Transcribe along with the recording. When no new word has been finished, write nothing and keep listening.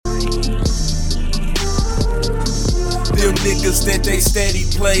Them niggas that they steady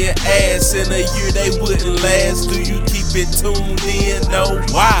playing ass, in a year they wouldn't last. Do you keep it tuned in? No.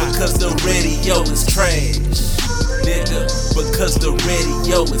 Why? Because the radio is trash, nigga. Because the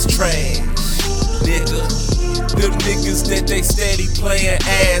radio is trash, nigga. Them niggas that they steady playing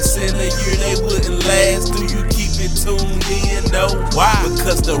ass, in a year they wouldn't last. Do you keep it tuned in? No. Why?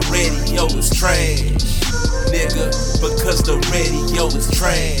 Because the radio is trash, nigga. Because the radio is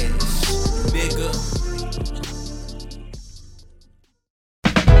trash, nigga.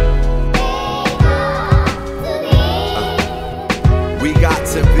 We got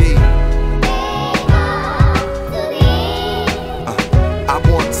to be. I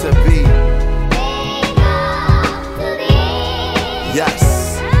want to be. Yes,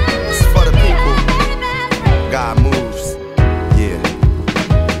 it's for the people. God moves. Yeah.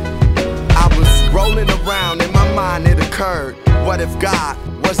 I was rolling around, in my mind it occurred. What if God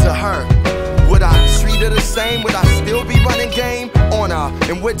was a her? Would I treat her the same? Would I still be running game on her?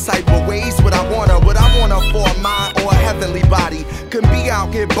 In what type of ways would I want her? Would I want her for a mind or a heavenly body? Could be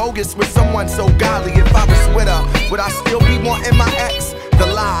out here bogus with someone so godly. If I was with her, would I still be wanting my ex? The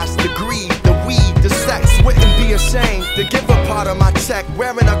lies, the greed, the weed, the sex. Wouldn't be ashamed to give a part of my check.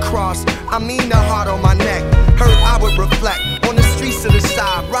 Wearing a cross, I mean the heart on my neck. Her I would reflect on the streets of the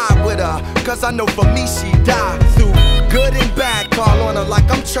side. Ride with her, cause I know for me she died. Through good and bad, call on her like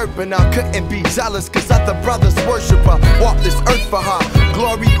I'm chirping her. Couldn't be jealous cause other brothers worship her. Walk this earth for her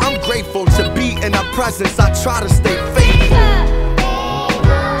glory, I'm grateful to be in her presence. I try to stay faithful.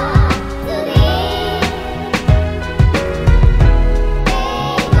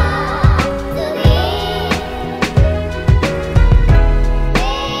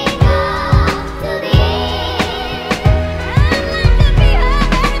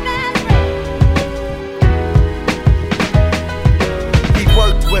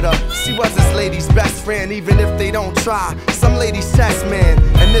 She was this lady's best friend, even if they don't try. Some ladies test, man,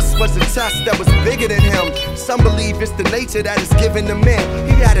 and this was a test that was bigger than him. Some believe it's the nature that is given to men.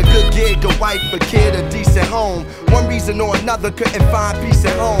 He had a good gig, a wife, a kid, a decent home. One reason or another couldn't find peace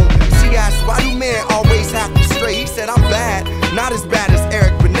at home. She asked, why do men always have to stray? He said, I'm bad, not as bad as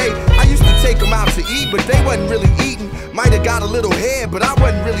Eric Benet. I used to take them out to eat, but they wasn't really eating. Might have got a little head, but I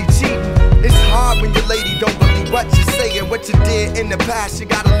wasn't really cheating. It's hard when your lady don't believe what you say, and what you did in the past you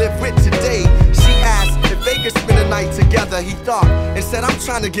gotta live with today. She asked if they could spend a night together. He thought and said, I'm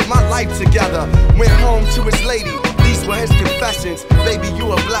trying to get my life together. Went home to his lady, these were his confessions. Baby,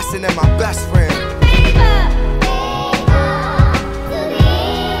 you a blessing and my best friend.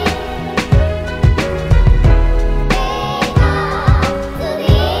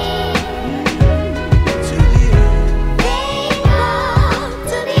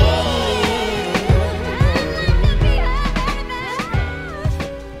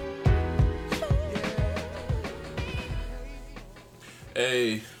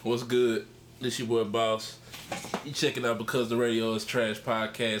 Hey, what's good? This your boy Boss. You checking out Because the Radio is Trash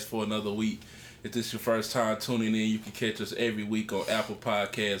podcast for another week. If this is your first time tuning in, you can catch us every week on Apple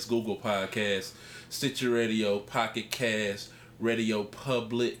Podcasts, Google Podcasts, Stitcher Radio, Pocket Cast, Radio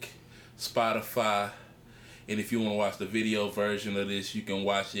Public, Spotify. And if you want to watch the video version of this, you can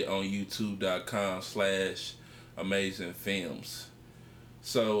watch it on youtube.com/amazingfilms.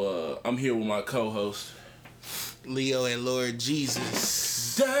 So I'm here with my co-host, Leo and Lord Jesus.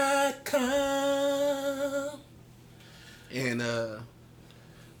 .com. And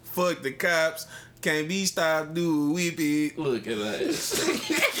fuck the cops. Can't be stopped, do we be? Look at that.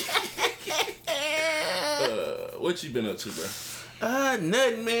 What you been up to, bro?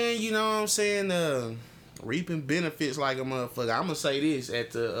 Nothing, man. You know what I'm saying? Reaping benefits like a motherfucker. I'm gonna say this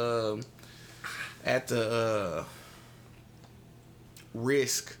at the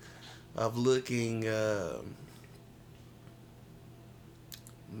risk of looking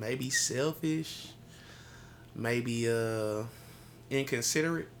maybe selfish, maybe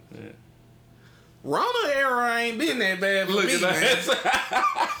inconsiderate. Yeah. Rona era ain't been that bad for me, man.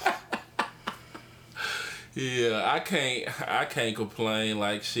 Yeah, I can't complain.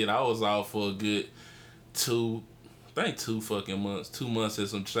 Like shit, I was out for a good 2 fucking months. 2 months and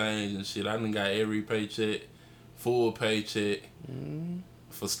some change and shit. I done got every paycheck, full paycheck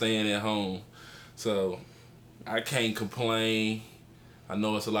for staying at home. So I can't complain. I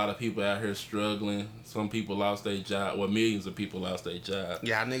know it's a lot of people out here struggling. Some people lost their job. Well, millions of people lost their job.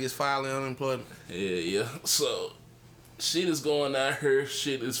 Y'all niggas filing unemployment. Yeah. So shit is going out here.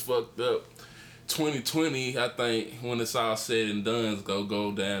 Shit is fucked up. 2020, I think, when it's all said and done, is gonna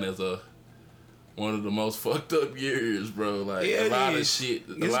go down as a one of the most fucked up years, bro. Like Yeah, a lot it of shit.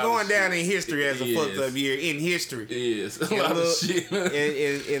 It's going down in history as a fucked up year in history. Yes, a lot of shit.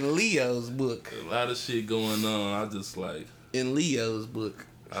 in Leo's book. A lot of shit going on. I just like in Leo's book.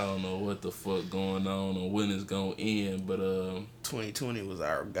 I don't know what the fuck going on or when it's gonna end, but 2020 was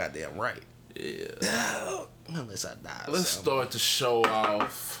our goddamn right. Yeah. Unless I die. Let's start the show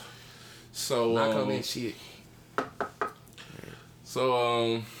off. So knock on that shit.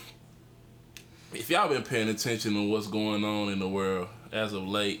 So if y'all been paying attention to what's going on in the world as of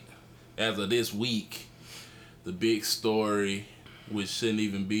late, as of this week, the big story, which shouldn't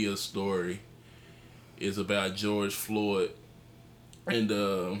even be a story, is about George Floyd.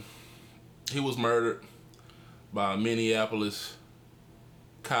 And he was murdered by a Minneapolis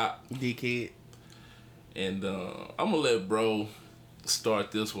cop. Dickhead. And I'm gonna let bro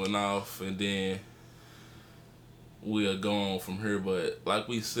start this one off, and then we'll go on from here. But like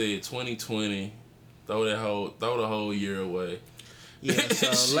we said, 2020, throw the whole year away. Yeah.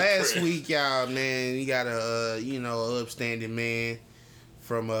 So last week, y'all, man, you got a upstanding man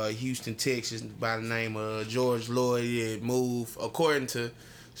from Houston, Texas, by the name of George Floyd. He had moved, according to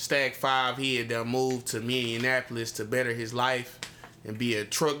Stack 5, he had moved to Minneapolis to better his life and be a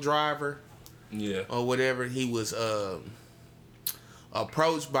truck driver. Yeah. Or whatever. He was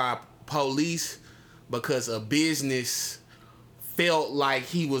approached by police because a business felt like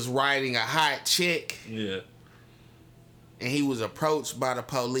he was writing a hot check. Yeah. And he was approached by the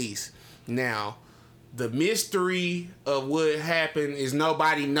police. Now, the mystery of what happened is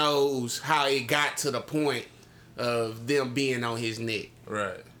nobody knows how it got to the point of them being on his neck.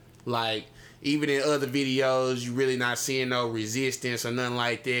 Right. Like, even in other videos, you really not seeing no resistance or nothing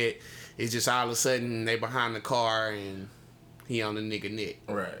like that. It's just all of a sudden they behind the car and he on the nigga neck.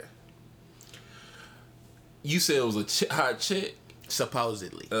 Right. You said it was a hot check?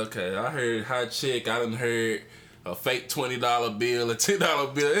 Supposedly. Okay, I heard hot check. I done heard a fake $20 bill, a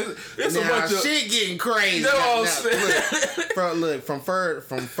 $10 bill. It's now, a bunch of shit getting crazy. You know what I'm saying? From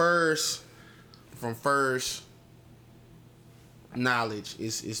first knowledge,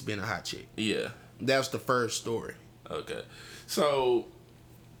 it's been a hot chick. Yeah. That's the first story. Okay. So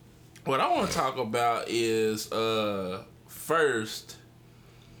what I want to talk about is first,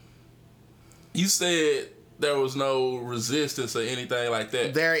 you said there was no resistance or anything like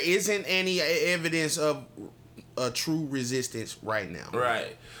that. There isn't any evidence of a true resistance right now.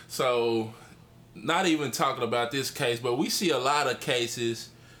 Right. So not even talking about this case, but we see a lot of cases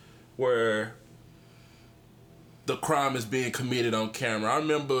where the crime is being committed on camera. I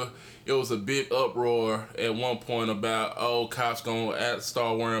remember it was a big uproar at one point about, cops gonna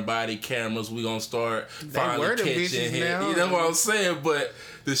start wearing body cameras. We gonna start finally catching him. You know what I'm saying? But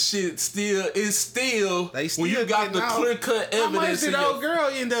the shit is still when you got the clear cut evidence. How much did old girl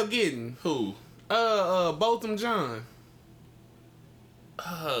end up getting? Who? Botham John.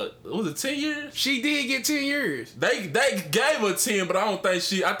 Was it 10 years? She did get 10 years. They gave her 10, but I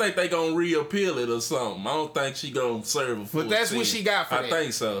think they gonna reappeal it or something. I don't think she gonna serve a full 10. But that's what she got for that. I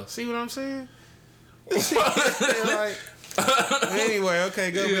think so. See what I'm saying? Anyway,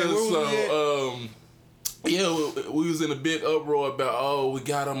 okay, go ahead. We was in a big uproar about, we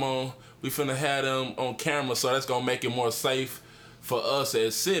got them on, we finna have them on camera, so that's gonna make it more safe for us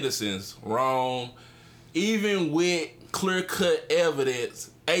as citizens. Wrong. Even with clear-cut evidence,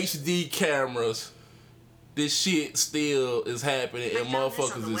 HD cameras, this shit still is happening, and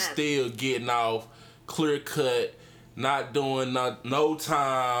motherfuckers is still getting off clear-cut, not doing no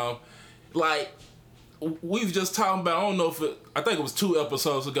time. Like, we was just talking about, I think it was 2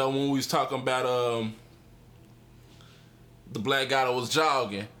 episodes ago when we was talking about the black guy that was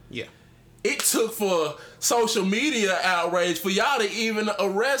jogging. Yeah. It took for social media outrage for y'all to even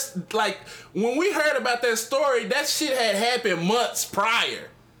arrest. Like, when we heard about that story, that shit had happened months prior.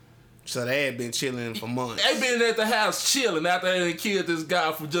 So they had been chilling for months. They been at the house chilling after they killed this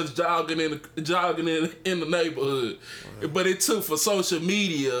guy for just jogging in the neighborhood. Right. But it took for social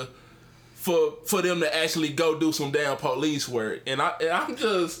media for them to actually go do some damn police work. And I'm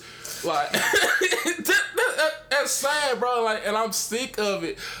just like, that's sad, bro. Like, and I'm sick of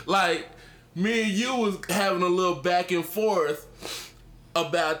it. Like, me and you was having a little back and forth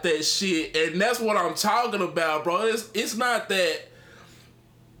about that shit, and that's what I'm talking about, bro. It's not that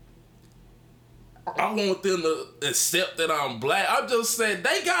I want them to accept that I'm black. I'm just saying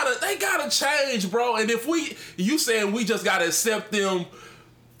they gotta change, bro. And if you saying we just gotta accept them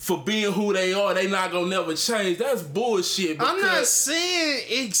for being who they are, they not gonna never change. That's bullshit. I'm not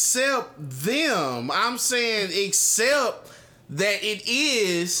saying accept them. I'm saying accept that it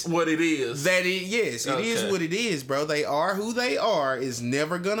is what it is. It is what it is, bro. They are who they are. It's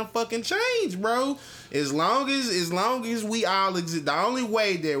never gonna fucking change, bro. As long as we all exist, the only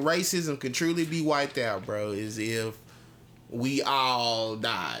way that racism can truly be wiped out, bro, is if we all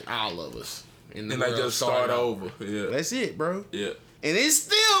died, all of us, and they just start over. Yeah, that's it, bro. Yeah, and it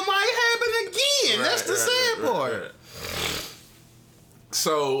still might happen again. Right, that's the sad part. Right.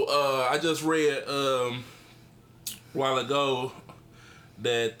 So I just read a while ago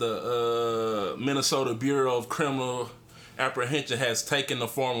that the Minnesota Bureau of Criminal Apprehension has taken the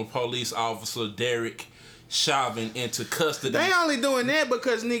former police officer Derek Chauvin into custody. They only doing that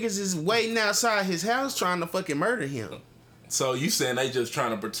because niggas is waiting outside his house trying to fucking murder him. So you saying they just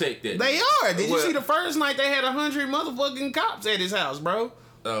trying to protect that? They are. Did you see the first night they had 100 motherfucking cops at his house, bro?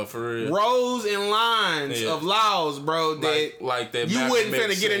 Oh, for real? Rows and lines of laws, bro, that, like that you wouldn't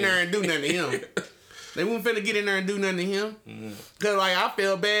finna get in there and do nothing to him. They wouldn't finna get in there and do nothing to him. Cause like I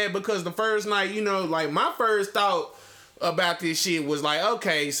felt bad because the first night, you know, like my first thought about this shit was like,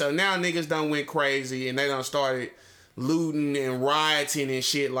 okay, so now niggas done went crazy and they done started looting and rioting and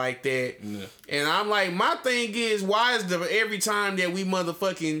shit like that. Yeah. And I'm like, my thing is, why is every time that we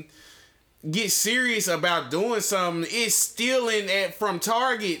motherfucking get serious about doing something, it's stealing from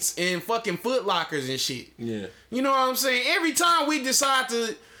Targets and fucking Foot Lockers and shit. Yeah. You know what I'm saying? Every time we decide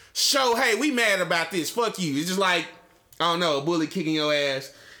to show, hey, we mad about this, fuck you. It's just like, I don't know, a bully kicking your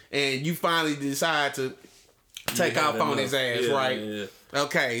ass and you finally decide to take off on his ass, right? Yeah.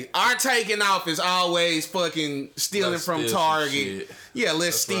 Okay, our taking off is always fucking stealing from Target. Yeah,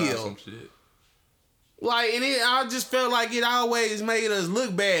 let's steal. Like, and I just felt like it always made us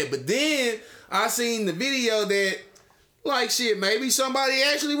look bad. But then I seen the video that, like, shit, maybe somebody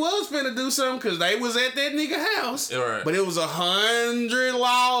actually was finna do something because they was at that nigga house. Right. But it was 100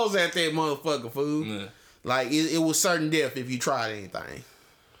 laws at that motherfucker, fool. Yeah. Like, it was certain death if you tried anything.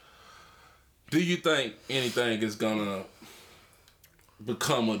 Do you think anything is gonna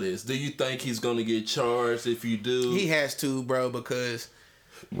become of this? Do you think he's gonna get charged if you do? He has to, bro, because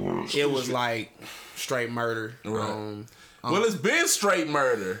it was like straight murder. Right. Well, it's been straight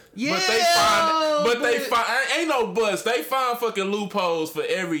murder. Yeah, but they find ain't no buts. They find fucking loopholes for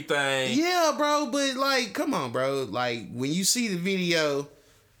everything. Yeah, bro, but like, come on, bro. Like, when you see the video,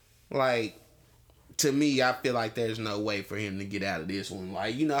 like, to me, I feel like there's no way for him to get out of this one.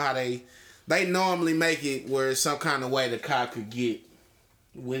 Like, you know how they normally make it where some kind of way the cop could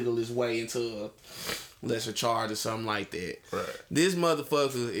wiggle his way into a lesser charge or something like that. Right. This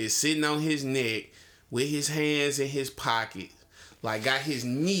motherfucker is sitting on his neck with his hands in his pocket, like got his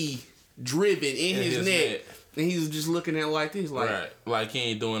knee driven in his neck. And he was just looking at it like this, like, right, like he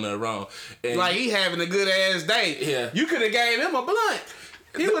ain't doing nothing wrong, and like he having a good ass day. Yeah, you could have gave him a blunt.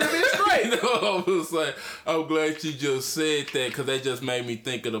 He would have been straight. I was like, I'm glad you just said that because that just made me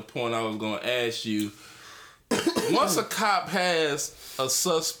think of the point I was gonna ask you. Once a cop has a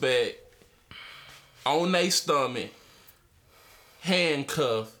suspect on their stomach,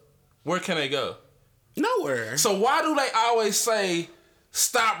 handcuffed, where can they go? Nowhere. So why do they always say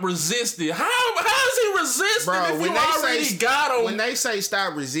stop resisting? How is he resisting, bro, if you already got him? When they say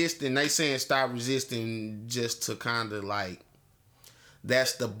stop resisting, they saying stop resisting just to kind of like,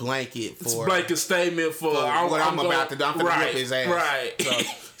 that's the blanket for... It's a blanket statement for what I'm about to do. I'm finna whip his ass. Right. So,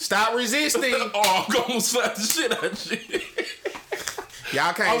 stop resisting. Oh, I'm gonna slap the shit out of you.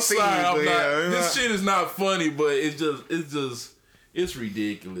 Y'all can't see it, but this shit is not funny, but it's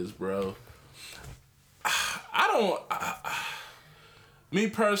ridiculous, bro. Me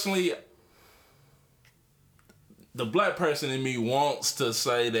personally, the black person in me wants to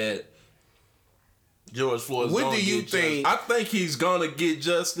say that George Floyd's gonna get justice. I think he's gonna get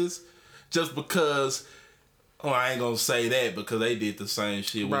justice just because. Oh, I ain't gonna say that because they did the same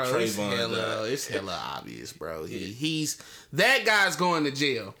shit with Trayvon. It's hella obvious, bro. He's that guy's going to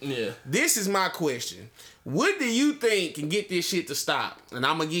jail. Yeah. This is my question. What do you think can get this shit to stop? And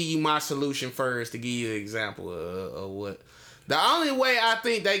I'm gonna give you my solution first to give you an example of what. The only way I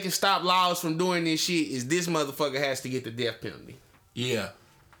think they can stop laws from doing this shit is this motherfucker has to get the death penalty. Yeah.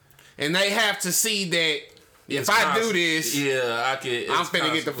 And they have to see that if I do this, I'm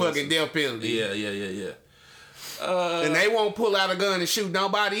finna get the fucking death penalty. Yeah. And they won't pull out a gun and shoot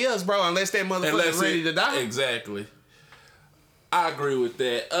nobody else, bro, unless that motherfucker's ready to die. Exactly. I agree with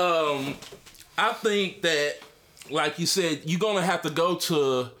that. I think that, like you said, you're gonna have to go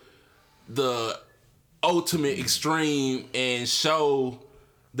to the ultimate extreme and show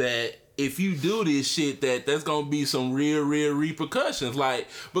that if you do this shit, that's gonna be some real repercussions. Like,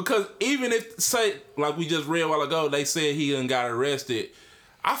 because even if, say, like we just read a while ago, they said he done got arrested.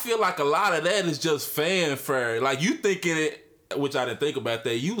 I feel like a lot of that is just fanfare. Like, you thinking it which I didn't think about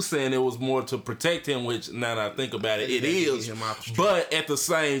that. You were saying it was more to protect him, which now that I think about it, it is. But at the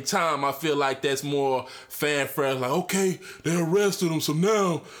same time, I feel like that's more fanfare. Like, okay, they arrested him, so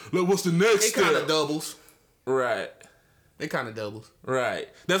now, like, what's the next step? It kind of doubles. Right. It kind of doubles. Right.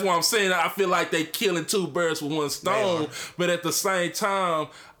 That's why I'm saying I feel like they killing two birds with one stone. But at the same time,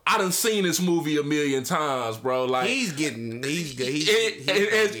 I done seen this movie a million times, bro. Like he's good. And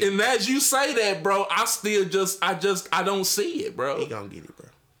as you say that, bro, I still I don't see it, bro. He gonna get it, bro.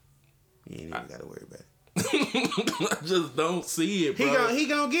 You ain't even gotta worry about it. I just don't see it, bro. He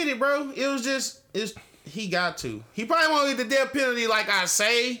gonna get it, bro. He got to. He probably won't get the death penalty like I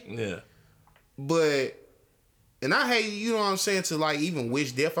say. Yeah. But and I hate, you know what I'm saying, to like even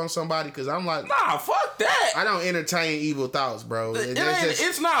wish death on somebody, because I'm like, nah, fuck that. I don't entertain evil thoughts, bro.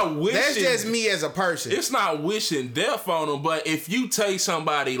 It's not wishing. That's just me as a person. It's not wishing death on them, but if you take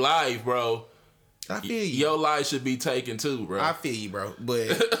somebody's life, bro, I feel you. Your life should be taken too, bro. I feel you, bro. But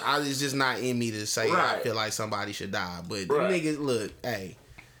it's just not in me to say I feel like somebody should die. But the niggas, look, hey,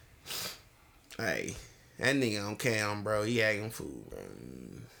 that nigga on cam, bro, he acting fool, bro.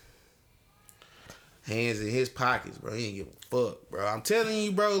 Hands in his pockets, bro. He ain't give a fuck, bro. I'm telling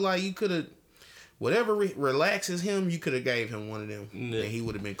you, bro, like you could have, whatever relaxes him, you could have gave him one of them. Yeah. And he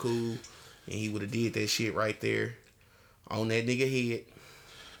would have been cool. And he would have did that shit right there on that nigga head.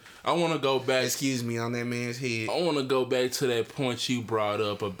 I want to go back. Excuse me, on that man's head. I want to go back to that point you brought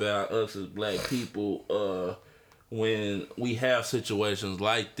up about us as black people when we have situations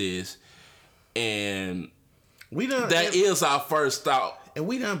like this. And that is our first thought. And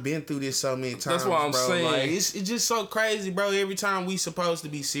we done been through this so many times. That's what I'm saying. Like, it's just so crazy, bro. Every time we supposed to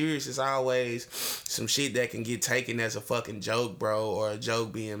be serious, it's always some shit that can get taken as a fucking joke, bro, or a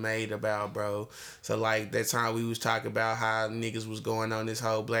joke being made about, bro. So, like, that time we was talking about how niggas was going on this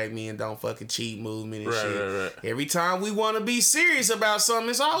whole black men don't fucking cheat movement and shit. Right. Every time we want to be serious about something,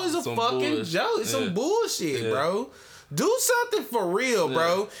 it's always a fucking joke. It's some bullshit, bro. Do something for real,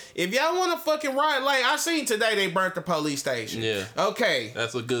 bro. If y'all want to fucking riot, like I seen today, they burnt the police station. Yeah. Okay.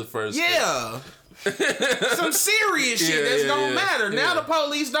 That's a good first step. Some serious shit that's gonna matter. Now the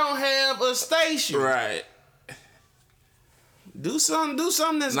police don't have a station. Right. Do something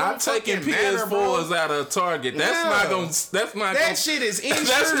that's not taking PS4s out of Target. That shit is insured.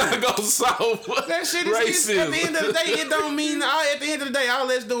 That's not gonna solve that shit is racism. At the end of the day, it don't mean. At the end of the day, all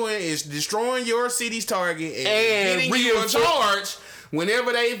that's doing is destroying your city's Target and getting you in charge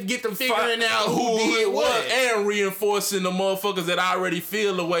whenever they get to figuring out who did what, and reinforcing the motherfuckers that already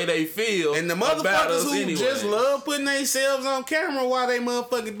feel the way they feel, and the motherfuckers who just love putting themselves on camera while they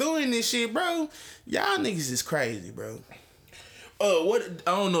motherfucking doing this shit, bro. Y'all niggas is crazy, bro. What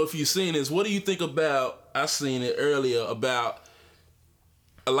I don't know if you've seen this. What do you think about? I seen it earlier about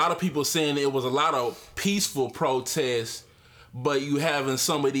a lot of people saying it was a lot of peaceful protests, but you having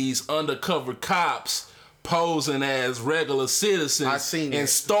some of these undercover cops posing as regular citizens and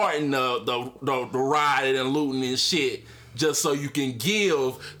starting the rioting and looting and shit, just so you can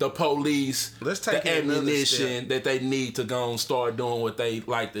give the police the ammunition that they need to go and start doing what they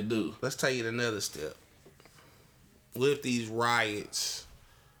like to do. Let's take it another step. With these riots,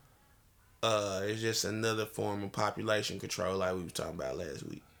 it's just another form of population control like we were talking about last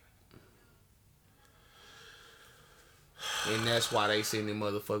week. And that's why they send them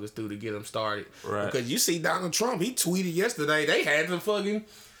motherfuckers through to get them started. Right. Because you see Donald Trump, he tweeted yesterday, they had to fucking...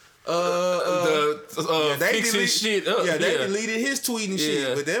 they fixing shit up. Yeah, they deleted his tweet and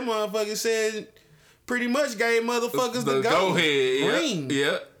shit. But that motherfucker said, pretty much gave motherfuckers the go ahead. Green.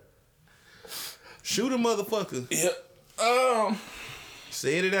 Yeah. Shoot a motherfucker. Yep.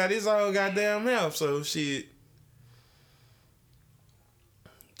 Said it out his own goddamn mouth, so shit.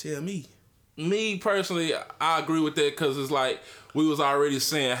 Tell me. Me personally, I agree with that because it's like we was already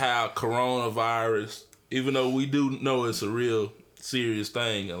saying how coronavirus, even though we do know it's a real serious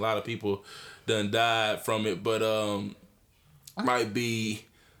thing, a lot of people done died from it, but might be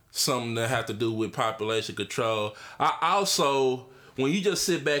something that have to do with population control. I also, when you just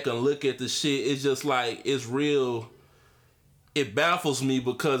sit back and look at the shit, it's just like, it's real, it baffles me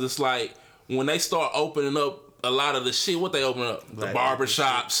because it's like, when they start opening up a lot of the shit, what they open up? The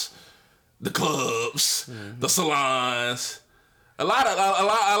barbershops, the clubs, the salons, a lot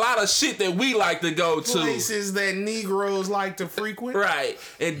of shit that we like to go to. Places that Negroes like to frequent. Right.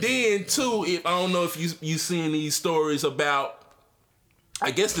 And then too, if I don't know if you seen these stories about,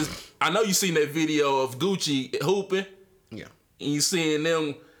 I guess I know you seen that video of Gucci hooping. Yeah. And you seeing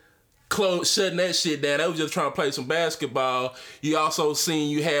them shutting that shit down. They was just trying to play some basketball. You also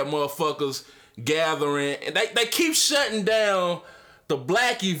seen you had motherfuckers gathering, and they keep shutting down the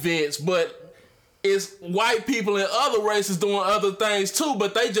black events, but it's white people and other races doing other things too,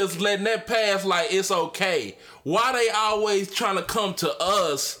 but they just letting that pass like it's okay. Why they always trying to come to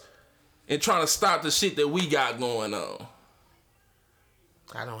us and trying to stop the shit that we got going on?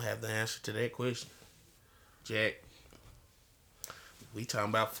 I don't have the answer to that question, Jack. We talking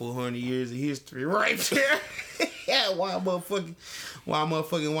about 400 years of history right there. Why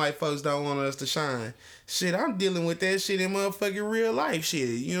motherfucking white folks don't want us to shine? Shit, I'm dealing with that shit in motherfucking real life shit.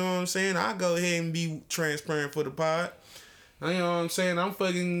 You know what I'm saying? I go ahead and be transparent for the pod. You know what I'm saying? I'm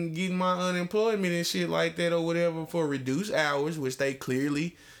fucking getting my unemployment and shit like that or whatever for reduced hours, which they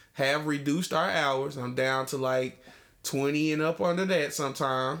clearly have reduced our hours. I'm down to like 20 and up under that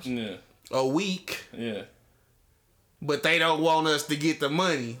sometimes. Yeah. A week. Yeah. But they don't want us to get the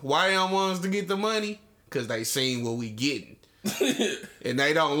money. Why they don't want us to get the money? Because they seen what we getting. And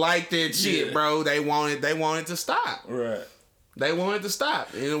they don't like that shit, bro. They want it to stop. Right. They want it to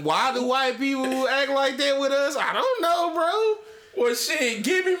stop. And why do white people act like that with us? I don't know, bro. Well, shit,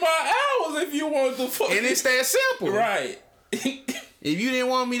 give me my hours if you want to fuck. And it's that simple. Right. If you didn't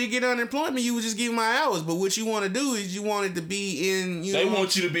want me to get unemployment, you would just give me my hours. But what you want to do is you want it to be in. They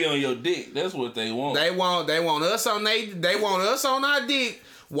want you to be on your dick. That's what they want. They want us on our dick.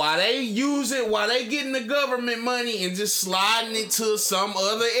 While they getting the government money and just sliding it to some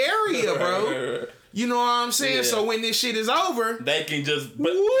other area, bro. You know what I'm saying? Yeah. So when this shit is over, they can just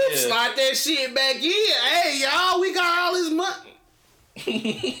slide that shit back in. Hey, y'all, we got all this money.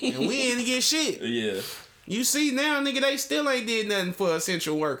 And we ain't get shit. Yeah. You see now, nigga, they still ain't did nothing for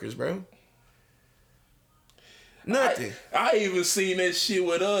essential workers, bro. Nothing. I even seen that shit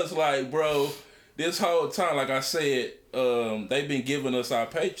with us, like, bro, this whole time, like I said, they been giving us our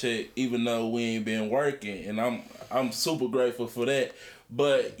paycheck even though we ain't been working, and I'm super grateful for that.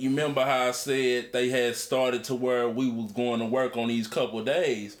 But you remember how I said they had started to where we was going to work on these couple of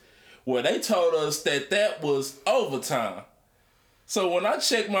days? Well, they told us that was overtime. So when I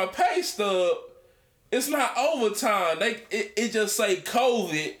check my pay stub, it's not overtime. It just say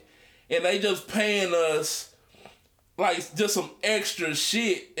COVID, and they just paying us like just some extra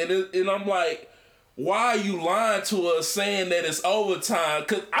shit. And I'm like, why are you lying to us saying that it's overtime?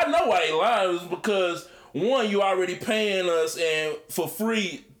 Cause I know why they lying. It's because one, you already paying us and for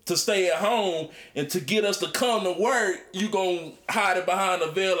free to stay at home, and to get us to come to work, you gonna hide it behind the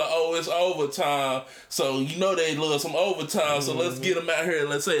veil of, oh, it's overtime. So you know they love some overtime, so let's get them out here and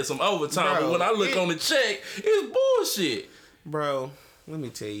let's say it's some overtime. Bro, but when I look on the check, it's bullshit. Bro, let me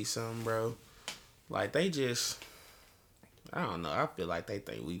tell you something, bro. Like, they just, I don't know, I feel like they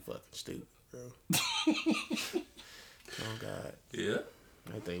think we fucking stupid, bro. Oh, God. Yeah.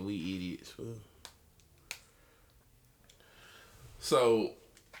 They think we idiots, bro. So,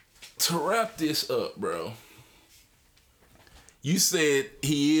 to wrap this up, bro, you said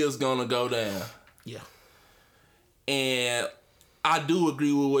he is gonna go down. Yeah. And I do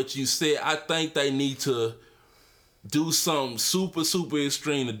agree with what you said. I think they need to do something super, super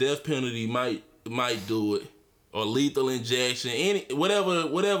extreme. The death penalty might do it. Or lethal injection.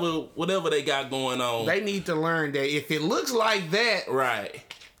 Whatever they got going on. They need to learn that if it looks like that, right,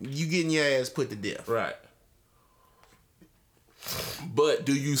 you getting your ass put to death. Right. But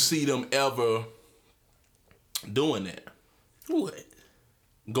do you see them ever doing that? What?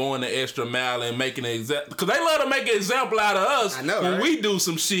 Going the extra mile and making an example, because they love to make an example out of us. I know, when right? we do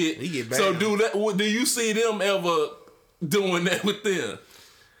some shit. We get banned. So do you see them ever doing that with them?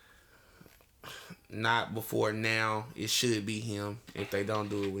 Not before now. It should be him. If they don't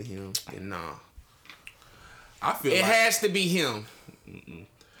do it with him, then nah. I feel it has to be him.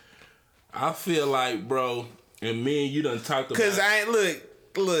 I feel like, bro, and me and you done talked about. Cause I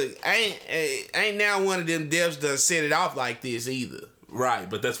ain't now one of them devs done set it off like this either. Right,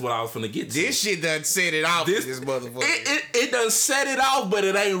 but that's what I was finna get to. This shit done set it off. This motherfucker. It done set it off, but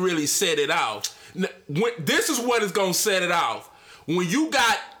it ain't really set it off. This is what is gonna set it off. When you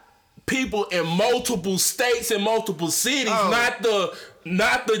got people in multiple states and multiple cities, not the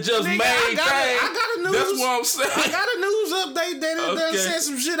just main thing. I got a news. That's what I'm saying. I got a news update that it done set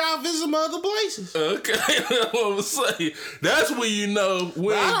some shit off in some other places. Okay, that's what I'm saying. That's when you know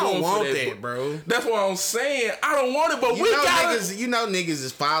we ain't going for that, bro. That's what I'm saying. I don't want it, but we gotta. Niggas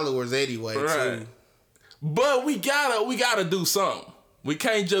is followers anyway, right? Too. But we gotta do something. We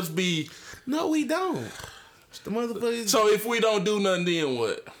can't just be. No, we don't. It's the motherfuckers. So if we don't do nothing, then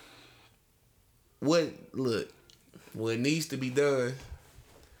what? What needs to be done,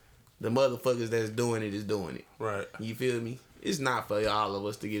 the motherfuckers that's doing it is doing it. Right. You feel me? It's not for all of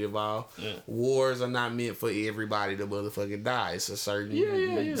us to get involved. Yeah. Wars are not meant for everybody to motherfucking die. It's a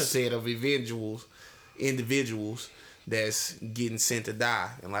certain set of individuals that's getting sent to die.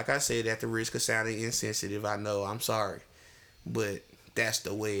 And like I said, at the risk of sounding insensitive, I know, I'm sorry. But that's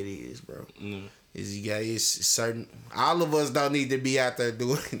the way it is, bro. It's certain. All of us don't need to be out there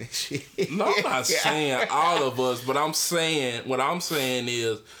doing this shit. No, I'm not saying all of us, but what I'm saying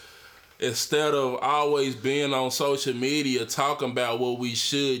is, instead of always being on social media talking about what we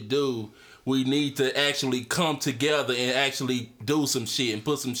should do, we need to actually come together and actually do some shit and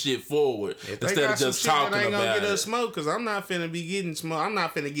put some shit forward instead of just talking about it. Ain't gonna get us smoke, because I'm not finna be getting smoke. I'm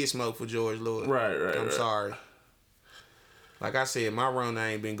not finna get smoke for George Lloyd. Right. I'm sorry. Like I said, my Rona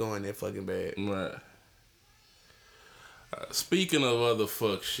ain't been going that fucking bad. Right. Speaking of other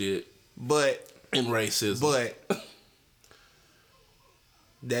fuck shit, and racism,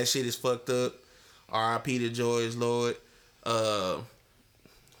 that shit is fucked up. R.I.P. to George Lloyd.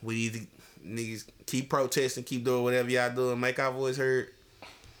 We need to niggas keep protesting, keep doing whatever y'all doing, make our voice heard.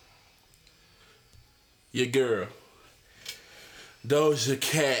 Your girl, Doja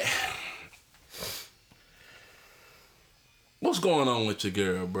Cat. What's going on with your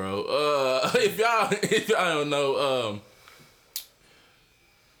girl, bro? If y'all don't know,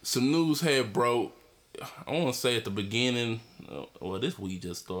 some news had broke. I want to say at the beginning. Well, this week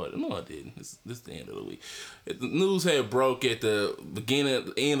just started. No, I didn't. This is the end of the week. The news had broke at the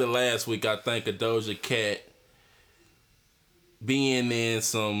end of last week. I think of Doja Cat being in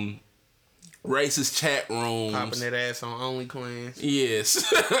some racist chat rooms, popping that ass on OnlyClans.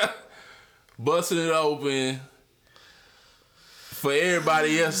 Yes, busting it open. For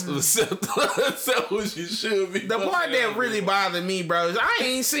everybody else to accept what you should be. The part that really bothered me, bro, is I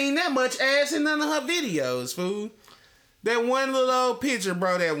ain't seen that much ass in none of her videos, fool. That one little old picture,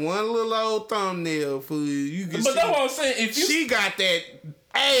 bro, that one little old thumbnail, fool. You can but that's what I'm saying. She got that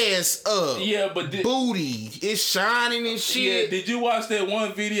ass up. Yeah, but booty. It's shining and shit. Yeah, did you watch that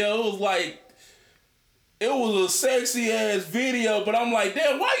one video? It was like, it was a sexy ass video, but I'm like,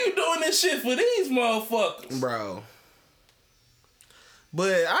 damn, why you doing this shit for these motherfuckers? Bro.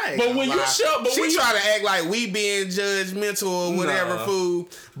 But I ain't But when lie. She try to act like we being judgmental or whatever, fool.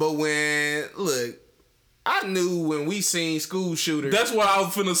 But look, I knew when we seen School Shooter. That's what I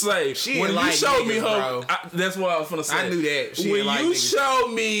was finna say. When you showed me her, that's what I was finna say. I knew that. When you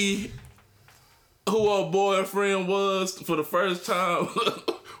showed me who her boyfriend was for the first time,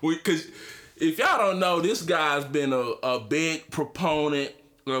 because if y'all don't know, this guy's been a big proponent,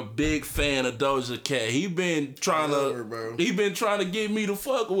 a big fan of Doja Cat. He been trying to get me to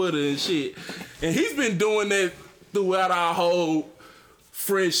fuck with her and shit. And he's been doing that throughout our whole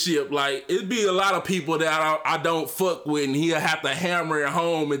friendship. Like, it'd be a lot of people that I don't fuck with, and he'll have to hammer it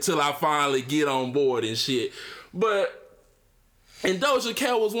home until I finally get on board and shit. And Doja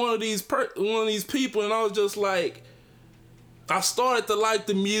Cat was one of these people, and I was just like, I started to like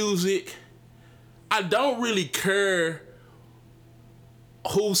the music. I don't really care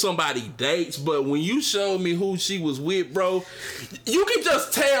who somebody dates, but when you showed me who she was with, bro, you can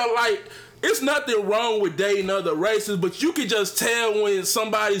just tell, like, it's nothing wrong with dating other races, but you can just tell when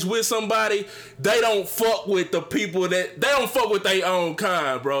somebody's with somebody, they don't fuck with the people they don't fuck with their own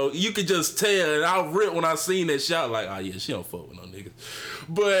kind, bro. You can just tell, and I ripped when I seen that shot, like, oh yeah, she don't fuck with no niggas.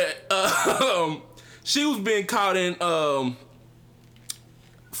 But she was being caught in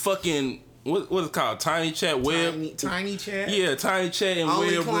fucking what is it called? Tiny Chat Web? Tiny Chat? Yeah, Tiny Chat and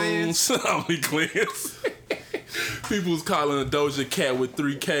Web rooms. OnlyClans. People was calling a Doja Cat with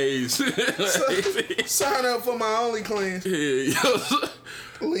 3 Ks. Sign up for my OnlyClans.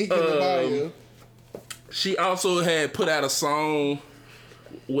 Yeah. Link in the bio. She also had put out a song,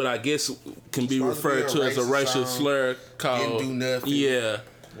 what I guess can be referred to as a racial slur called Didn't Do Nothing. Yeah.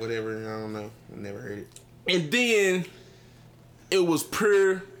 Whatever, I don't know. I never heard it. And then it was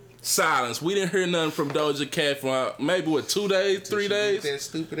pure silence. We didn't hear nothing from Doja Cat for maybe 2 days, 3 days. That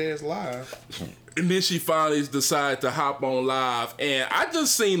stupid ass live. And then she finally decided to hop on live. And I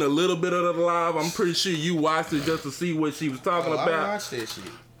just seen a little bit of the live. I'm pretty sure you watched it just to see what she was talking about. I watched that shit.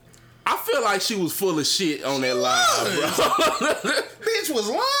 I feel like she was full of shit on that live, bro. Bitch was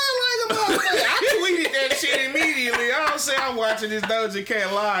lying like a motherfucker. I tweeted that shit immediately. I don't say I'm watching this Doja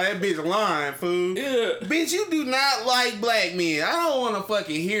Cat live. That bitch lying, fool. Yeah. Bitch, you do not like black men. I don't want to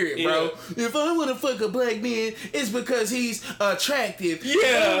fucking hear it, bro. Yeah. If I want to fuck a black man, it's because he's attractive. Yeah.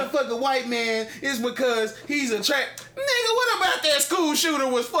 If I want to fuck a white man, it's because he's attractive. Nigga, what about that School Shooter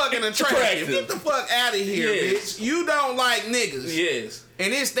was fucking attractive? Get the fuck out of here, bitch. You don't like niggas. Yes.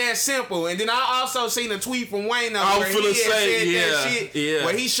 And it's that simple. And then I also seen a tweet from Wayne where he had said that shit,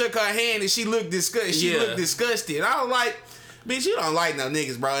 where he shook her hand and she looked disgusted. She looked disgusted. I was like, bitch, you don't like no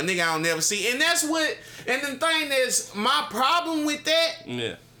niggas, bro. A nigga I don't never see. And that's what. And the thing that's my problem with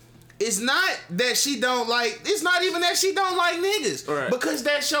that It's not that she don't like. It's not even that she don't like niggas, Right. because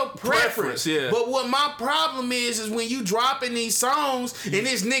that's your preference. Yeah. But what my problem is when you dropping these songs and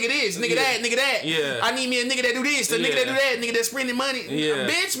this, nigga that. Yeah. I need me a nigga that do this, a nigga that do that, nigga that spending money. Yeah.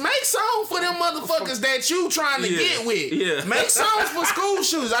 Bitch, make songs for them motherfuckers that you trying to get with. Yeah. Make songs for school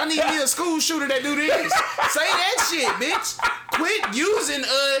shooters. I need me a school shooter that do this. Say that shit, bitch. Quit using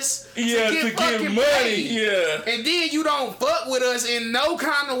us to get fucking money. paid. Yeah. And then you don't fuck with us in no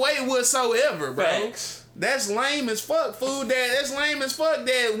kind of way whatsoever, bro. Thanks. That's lame as fuck, fool. That's lame as fuck.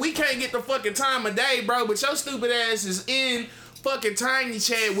 That we can't get the fucking time of day, bro. But your stupid ass is in fucking Tiny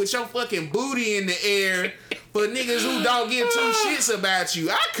Chat with your fucking booty in the air for niggas who don't give two shits about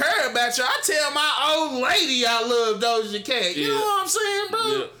you. I care about you. I tell my old lady I love Doja Cat. You know what I'm saying, bro?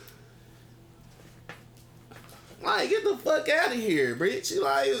 Yeah. Like, get the fuck out of here, bitch.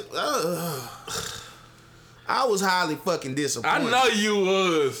 Like, I was highly fucking disappointed. I know you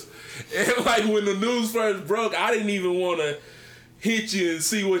was. And like when the news first broke, I didn't even want to hit you and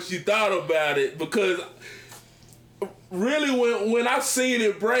see what you thought about it, because really when I seen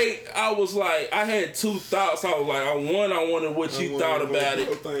it break, I was like, I had two thoughts. I was like, I wanted what you thought about it.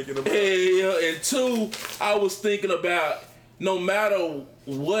 And two, I was thinking about, no matter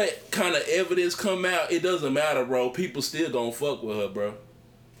what kind of evidence come out, it doesn't matter, bro. People still gonna fuck with her, bro.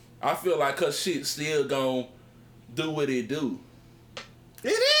 I feel like her shit still gonna do what it do.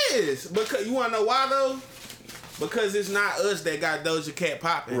 It is. Because you wanna know why though? Because it's not us that got Doja Cat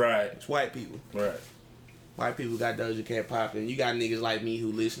popping. Right. It's white people. Right. White people got Doja Cat popping. You got niggas like me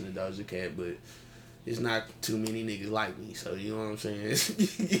who listen to Doja Cat, but it's not too many niggas like me. So you know what I'm saying?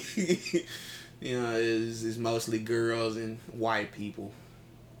 You know, it's mostly girls and white people.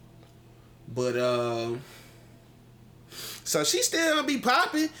 But so she still gonna be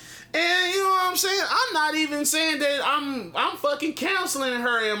popping. And you know what I'm saying? I'm not even saying that I'm fucking counseling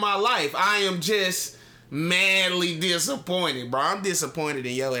her in my life. I am just madly disappointed, bro. I'm disappointed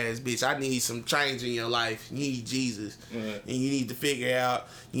in your ass, bitch. I need some change in your life. You need Jesus. And you need to figure out,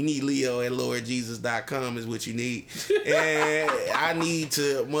 you need Leo at LordJesus.com is what you need. And I need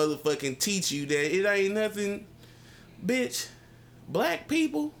to motherfucking teach you that it ain't nothing, bitch. Black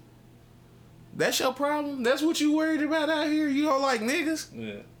people, that's your problem? That's what you worried about out here? You don't like niggas?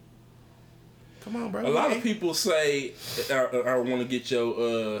 Yeah. Come on, bro. A lot of people say, I want to get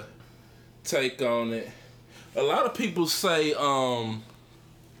your take on it. A lot of people say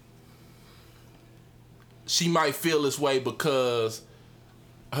she might feel this way because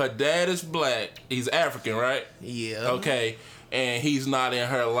her dad is black. He's African, right? Yeah. Okay. And he's not in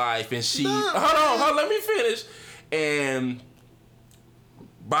her life. And she... Hold on, let me finish. And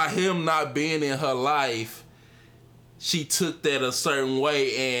by him not being in her life, she took that a certain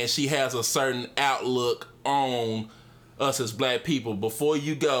way and she has a certain outlook on us as black people. Before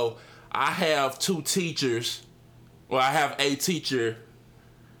you go, I have two teachers. Well, I have a teacher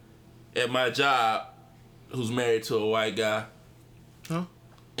at my job who's married to a white guy. Huh?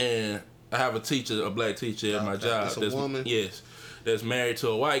 And I have a teacher, a black teacher at my job. That's a woman? Yes. That's married to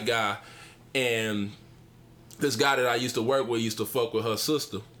a white guy. And this guy that I used to work with used to fuck with her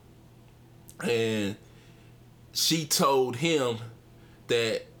sister. And she told him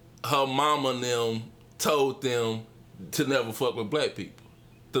that her mama and them told them to never fuck with black people.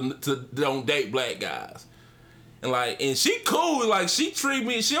 To don't date black guys. And she cool, like she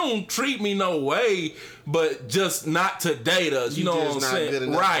don't treat me no way, but just not to date us. You know what I'm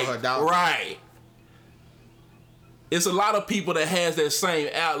saying? Right. It's a lot of people that has that same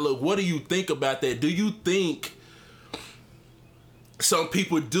outlook. What do you think about that? Do you think some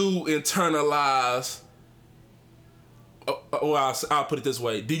people do internalize? Well, I'll put it this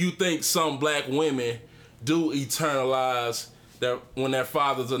way. Do you think some black women do internalize that when their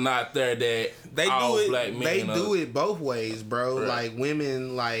fathers are not there, that they all do it, black men they do it both ways, bro. Right. Like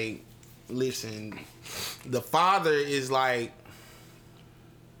women, like, listen, the father is like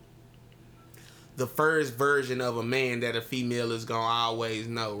the first version of a man that a female is gonna always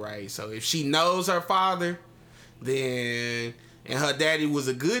know, right? So if she knows her father, then, and her daddy was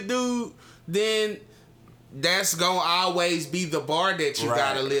a good dude, then that's gonna always be the bar that you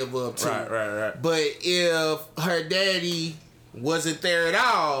gotta live up to. Right. But if her daddy wasn't there at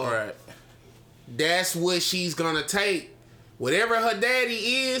all, that's what she's gonna take. Whatever her daddy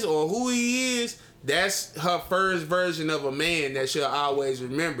is or who he is, that's her first version of a man that she'll always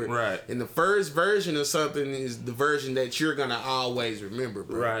remember. Right. And the first version of something is the version that you're gonna always remember,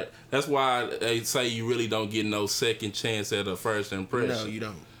 bro. Right. That's why they say you really don't get no second chance at a first impression. No, you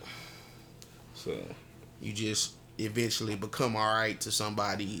don't. So you just eventually become alright to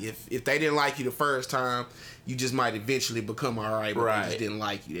somebody. If they didn't like you the first time, you just might eventually become alright, but they just didn't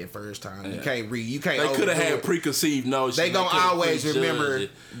like you that first time. Yeah. You can't read. You can't. They could have had preconceived notions. They gonna always remember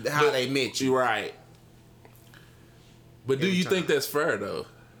how they met you. Right. But do you think that's fair though?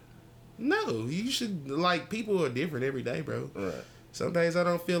 No, you should. Like, people are different every day, bro. Right. Some days I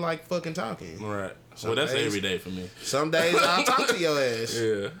don't feel like fucking talking. Right. Well, that's every day for me. Some days I'll talk to your ass.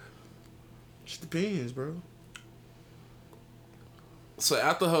 Yeah. Just depends, bro. So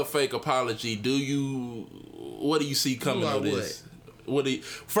after her fake apology, what do you see coming of this?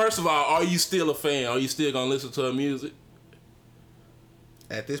 First of all, are you still a fan? Are you still gonna listen to her music?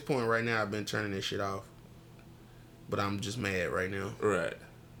 At this point right now, I've been turning this shit off. But I'm just mad right now. Right.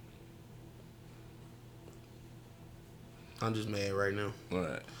 I'm just mad right now.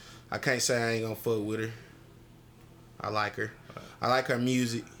 Right. I can't say I ain't gonna fuck with her. I like her. I like her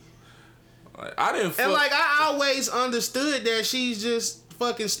music. I didn't fuck. And like, I always understood that she's just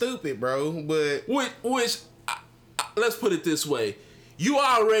fucking stupid, bro. But which let's put it this way: you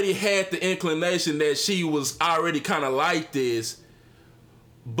already had the inclination that she was already kind of like this,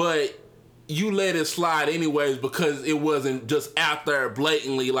 but you let it slide anyways because it wasn't just out there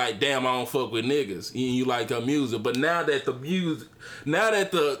blatantly like, damn, I don't fuck with niggas. You like her music, but now that the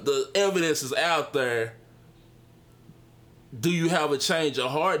evidence is out there, do you have a change of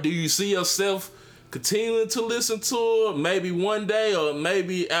heart? Do you see yourself continuing to listen to her maybe one day or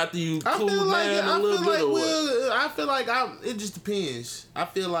maybe after you cool down a little bit? I feel like it just depends. I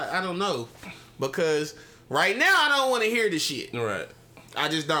feel like, I don't know. Because right now I don't want to hear the shit. Right. I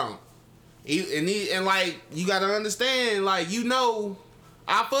just don't. And like, you gotta understand, like, you know,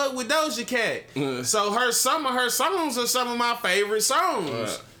 I fuck with Doja Cat. So some of her songs are some of my favorite songs.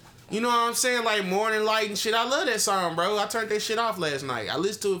 Right. You know what I'm saying? Like Morning Light and shit. I love that song, bro. I turned that shit off last night. I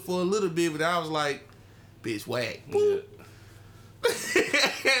listened to it for a little bit, but I was like, bitch, whack. Yeah.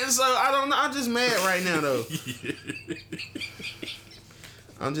 So I don't know. I'm just mad right now, though.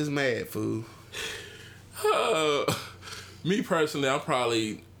 I'm just mad, fool. Me personally, I'm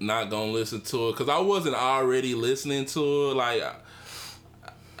probably not gonna listen to it because I wasn't already listening to her. Like,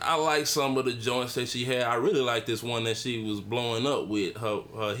 I like some of the joints that she had. I really like this one that she was blowing up with,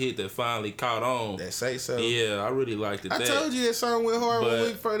 her hit that finally caught on. That Say So. Yeah, I really liked it. I told you that song went hard when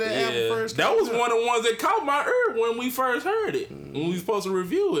we for that album first. That was one of the ones that caught my ear when we first heard it. When we were supposed to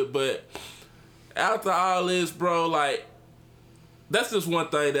review it. But after all this, bro, like, that's just one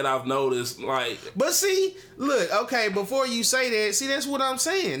thing that I've noticed. Like, but see, look, okay, before you say that, see, that's what I'm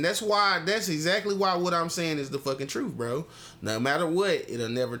saying. That's exactly why what I'm saying is the fucking truth, bro. No matter what, it'll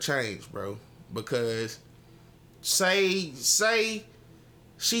never change, bro. Because say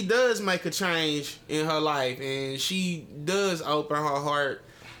she does make a change in her life and she does open her heart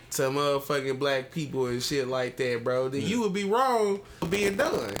to motherfucking black people and shit like that, bro, then you would be wrong for being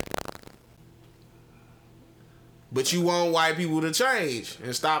done. But you want white people to change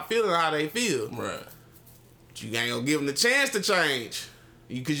and stop feeling how they feel. Right. But you ain't gonna give them the chance to change.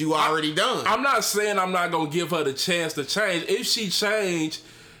 Because you already done. I'm not saying I'm not gonna give her the chance to change. If she changed,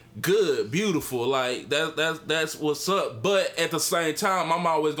 good, beautiful. Like, that's what's up. But at the same time, I'm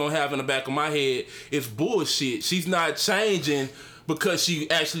always gonna have in the back of my head, it's bullshit. She's not changing because she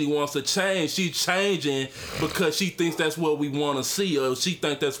actually wants to change. She's changing because she thinks that's what we want to see, or she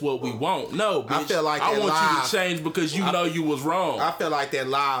think that's what we want. No, bitch. I feel like I want live, you to change because you know you was wrong. I feel like that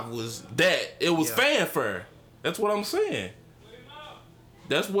live was it was fanfare. That's what I'm saying.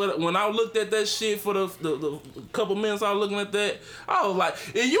 That's what, when I looked at that shit for the couple minutes I was looking at that, I was like,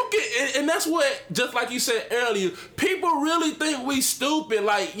 and that's what, just like you said earlier, people really think we stupid.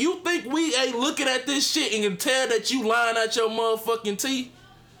 Like, you think we ain't looking at this shit and can tell that you lying out your motherfucking teeth?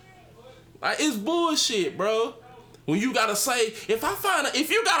 Like, it's bullshit, bro. When you gotta say, if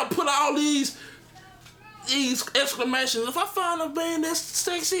you gotta put all these exclamations, if I find a man that's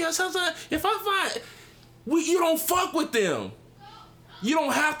sexy or something, you don't fuck with them. You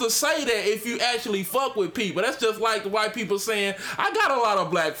don't have to say that if you actually fuck with people. That's just like the white people saying, I got a lot of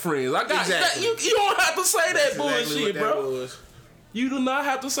black friends. Exactly. You don't have to say that bullshit, exactly bro. Was. You do not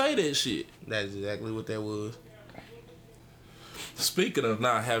have to say that shit. That's exactly what that was. Speaking of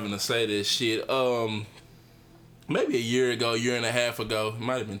not having to say that shit, maybe a year and a half ago, it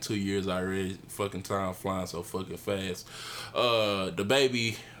might have been 2 years already. Fucking time flying so fucking fast. The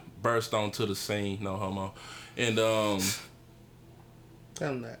baby burst onto the scene, no homo. And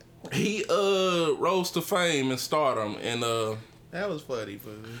Tell him that. He rose to fame and stardom, and that was funny for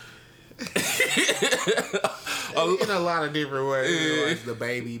me. In a lot of different ways. Like the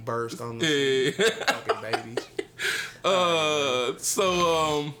baby burst on the scene. Fucking babies.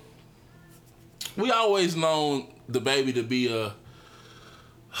 So we always known DaBaby to be a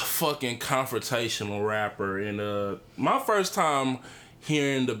fucking confrontational rapper. And my first time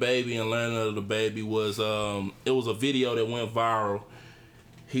hearing DaBaby and learning of DaBaby was it was a video that went viral.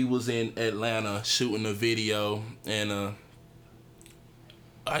 He was in Atlanta shooting a video, and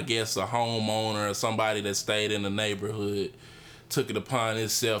I guess a homeowner or somebody that stayed in the neighborhood took it upon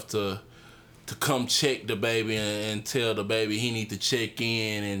himself to come check DaBaby and tell DaBaby he need to check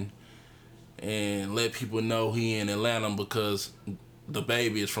in and let people know he in Atlanta, because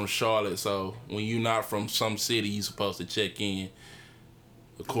DaBaby is from Charlotte. So when you're not from some city, you supposed to check in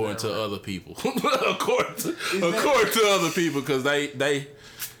according to other people. according to other people, because they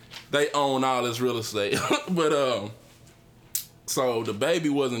own all this real estate. But so DaBaby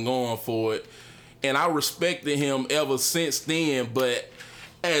wasn't going for it, and I respected him ever since then. But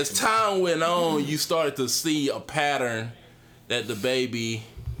as time went on, you started to see a pattern that DaBaby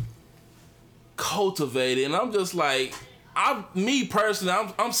cultivated, and I'm just like, me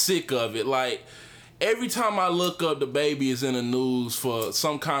personally, I'm sick of it. Like, every time I look up, DaBaby is in the news for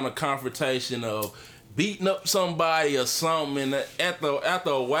some kind of confrontation of beating up somebody or something, and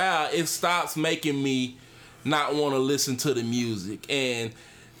after a while, it stops making me not want to listen to the music. And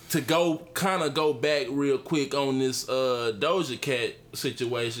to go back real quick on this Doja Cat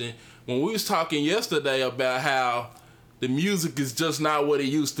situation, when we was talking yesterday about how the music is just not what it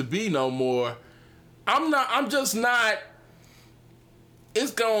used to be no more, I'm just not.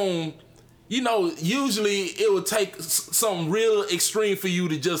 It's gone. Usually it would take something real extreme for you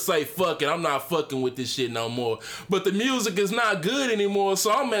to just say, fuck it, I'm not fucking with this shit no more. But the music is not good anymore,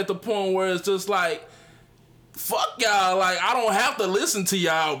 so I'm at the point where it's just like, fuck y'all. Like, I don't have to listen to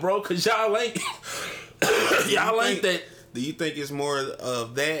y'all, bro, because y'all ain't, ain't that. Do you think it's more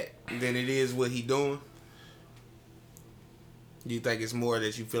of that than it is what he doing? Do you think it's more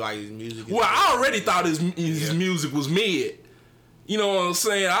that you feel like his music is... Well, I already thought his music was mid. You know what I'm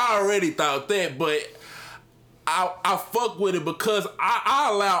saying? I already thought that, but I fuck with it because I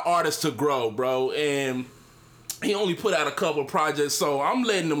allow artists to grow, bro. And he only put out a couple projects, so I'm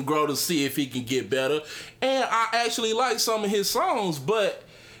letting him grow to see if he can get better. And I actually like some of his songs, but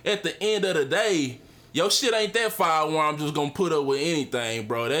at the end of the day, your shit ain't that fire where I'm just gonna put up with anything,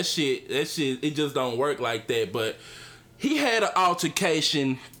 bro. That shit, it just don't work like that. But he had an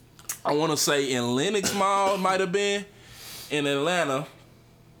altercation, I want to say in Lenox Mall, might have been, in Atlanta,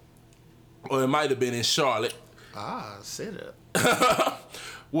 or it might have been in Charlotte. Set up.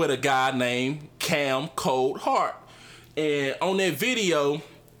 With a guy named Cam Cold Heart. And on that video,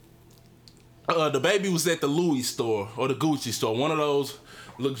 DaBaby was at the Louis store, or the Gucci store, one of those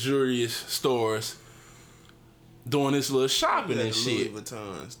luxurious stores, doing this little shopping and shit. Louis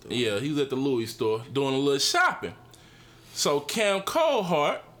Vuitton store. Yeah, he was at the Louis store doing a little shopping. So Cam Cold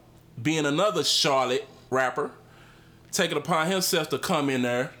Heart, being another Charlotte rapper, taking upon himself to come in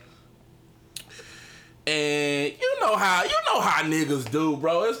there. And you know how niggas do,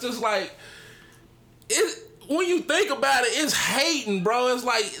 bro. It's just like, when you think about it, it's hating, bro. It's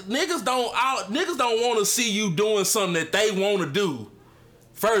like niggas don't want to see you doing something that they want to do,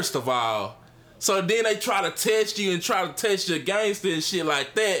 first of all. So then they try to test you and try to test your gangster and shit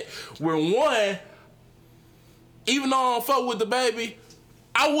like that. When one, even though I don't fuck with DaBaby,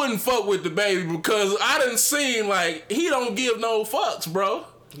 I wouldn't fuck with DaBaby because I done seen, like, he don't give no fucks, bro.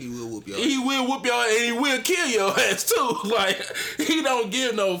 He will whoop your ass. He will whoop your ass, and he will kill your ass too. Like, he don't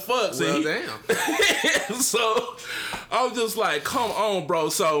give no fucks. Well, damn. So I'm just like, come on, bro.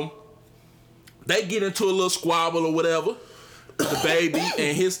 So they get into a little squabble or whatever. DaBaby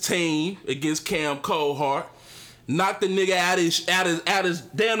and his team against Cam Cold Heart knocked the nigga out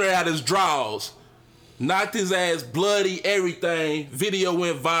his drawers. Knocked his ass bloody, everything. Video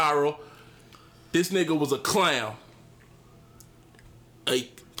went viral. This nigga was a clown.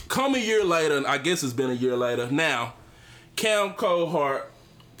 Come a year later, I guess it's been a year later. Now, Cam Cold Heart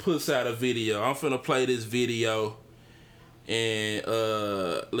puts out a video. I'm finna play this video and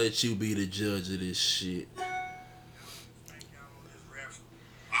let you be the judge of this shit.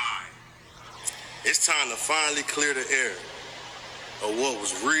 It's time to finally clear the air of what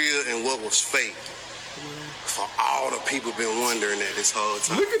was real and what was fake. For all the people been wondering that this whole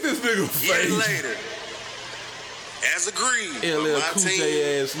time. Look at this nigga face. Years later, as agreed, LL my Cool team,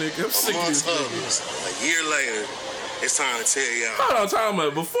 J ass nigga. I'm sick of this amongst nigga. others, a year later, it's time to tell y'all. Hold on, time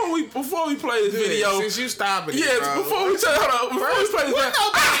out. Before we play this video, Since you stopping it, yes, bro. before we play this video,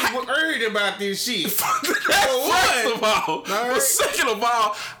 Nobody worried about this shit. First of all, but second of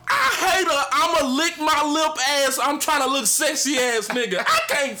all, I hate her. I'ma lick my lip ass. I'm trying to look sexy ass nigga. I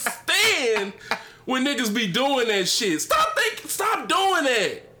can't stand when niggas be doing that shit. Stop doing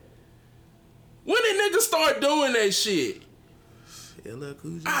that. When did niggas start doing that shit? LL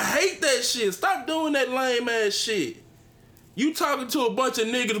Cool J. I hate that shit. Stop doing that lame ass shit. You talking to a bunch of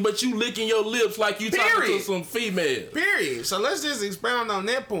niggas, but you licking your lips like you talking to some female. Period. So let's just expound on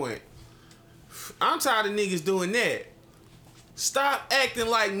that point. I'm tired of niggas doing that. Stop acting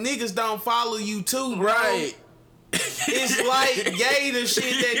like niggas don't follow you too, bro. Right. It's like gay the shit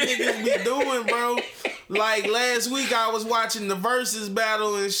that niggas be doing, bro. Like last week I was watching the Versus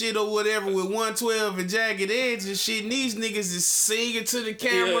battle and shit or whatever with 112 and Jagged Edge and shit. And these niggas is singing to the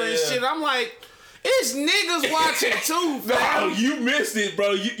camera and shit. I'm like, it's niggas watching too, fam. No, you missed it,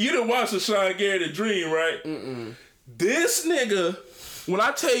 bro. You didn't watch the Sean Garrett Dream, right? Mm-mm. This nigga, when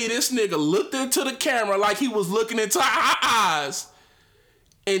I tell you this nigga looked into the camera like he was looking into our eyes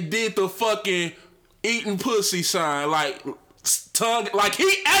and did the fucking eating pussy sign, like tongue, like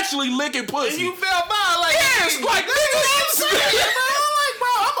he actually licking pussy. And you felt bad, like, yes, like nigga,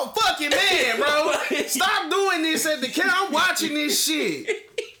 I'm a fucking man, bro. Stop doing this at the camera. I'm watching this shit.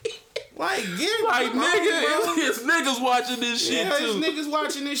 Like, get like nigga, bro. it's niggas watching this shit too. It's niggas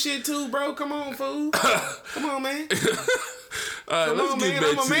watching this shit too, bro. Come on, fool. Come on, man. All right, Come let's on, get man.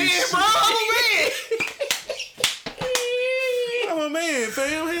 back I'm a to man, this bro. shit. I'm a man,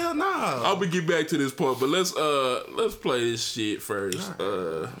 fam. Hell no. I'm gonna get back to this point, but let's play this shit first.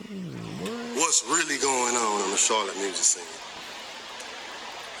 What's really going on the Charlotte music scene?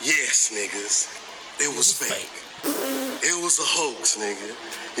 Yes, niggas, it was fake. It was a hoax, nigga.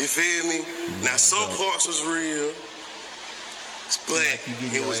 You feel me? Now some parts was real, but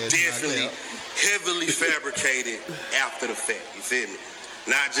it was definitely heavily fabricated after the fact. You feel me?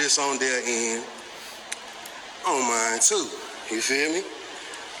 Not just on their end, on mine too. You feel me?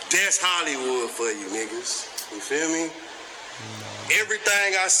 That's Hollywood for you niggas. You feel me?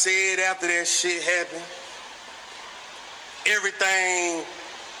 Everything I said after that shit happened, everything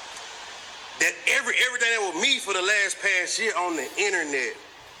that was me for the past year on the internet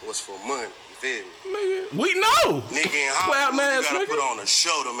was for money. You feel me? Nigga, we know. Nigga in Hollywood, you gotta put on a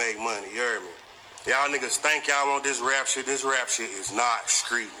show to make money. You heard me? Y'all niggas think y'all want this rap shit. This rap shit is not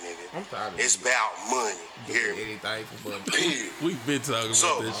street, nigga. I'm tired of it's about money. You hear me? Anything for money. Period. We've been talking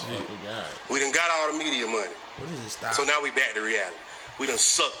about this shit. We done got all the media money. What is this style? So now we back to reality. We done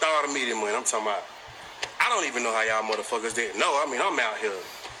sucked all the media money. I'm talking about, I don't even know how y'all motherfuckers didn't know. I mean, I'm out here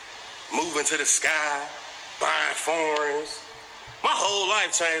moving to the sky, buying foreigns. My whole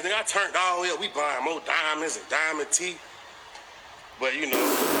life changed. Nigga, I turned all the way up. We buying more diamonds and diamond teeth. But you know,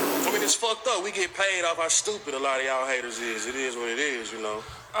 I mean, it's fucked up. We get paid off how stupid a lot of y'all haters is. It is what it is, you know.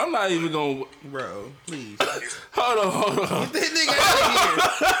 I'm not even gonna. Bro, please. Hold on. Get that nigga out of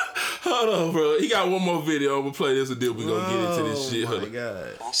here. Hold on, bro. He got one more video. I'm gonna play this and then we gonna get into this shit. Oh my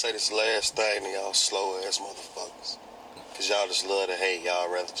God. I'm gonna say this last thing to y'all slow ass motherfuckers. Cause y'all just love to hate. Y'all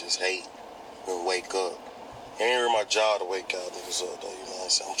rather just hate than wake up. It ain't really my job to wake y'all niggas up though, you know what I'm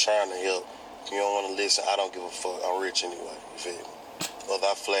saying? I'm trying to help. If you don't wanna listen, I don't give a fuck. I'm rich anyway, you feel me? Whether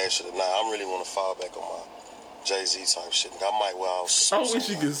I flash it or not, I really wanna fall back on my Jay-Z type shit. I might well. I wish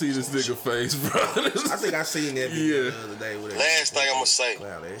you could see this nigga face, bro. I think I seen that video the other day. With Last thing I'm gonna say.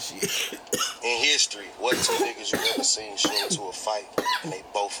 Wow, that shit. In history, what two niggas you ever seen show into a fight and they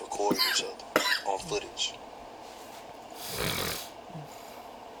both recorded each other on footage?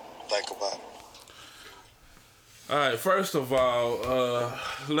 Think about it. All right, first of all,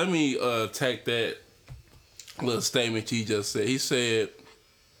 let me take that little statement he just said. He said,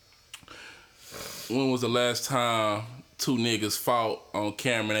 when was the last time two niggas fought on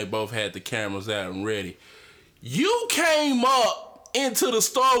camera and they both had the cameras out and ready? You came up into the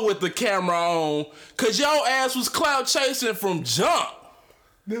store with the camera on because your ass was clout chasing from jump.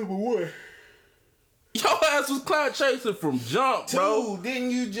 Number one. Your ass was clout chasing from jump, bro. Dude,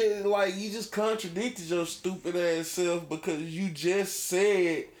 didn't you just contradicted your stupid ass self because you just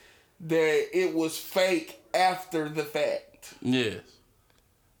said that it was fake after the fact. Yes.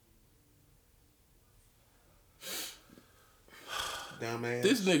 Dumbass.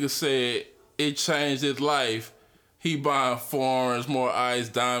 This nigga said it changed his life. He buying foreigns, more ice,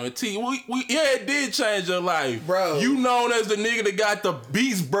 diamond teeth. Yeah, it did change your life, bro. You known as the nigga that got the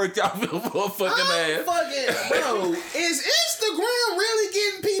beast burnt out of your fucking ass. Bro, is Instagram really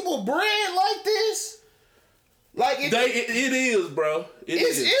getting people bread like this? Like it is, bro.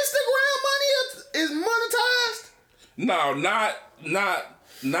 Is Instagram money is monetized? No, not.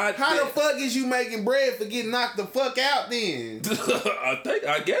 How the fuck is you making bread for getting knocked the fuck out then?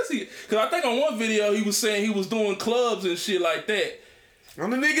 I guess because I think on one video he was saying he was doing clubs and shit like that.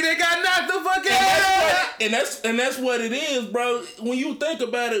 I'm the nigga that got knocked the fuck out. And that's what it is, bro. When you think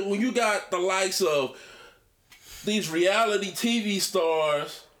about it, when you got the likes of these reality TV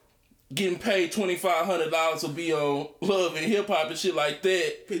stars getting paid $2,500 to be on Love and Hip Hop and shit like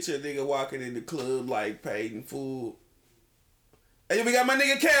that. Picture a nigga walking in the club like paid in full. Hey, we got my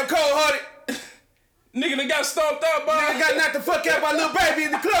nigga Cam Cold-Hearted. Nigga that got stomped out by. Nigga got knocked the fuck out by Lil Baby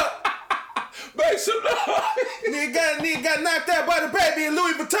in the club. Make some noise. Nigga got knocked out by the Baby in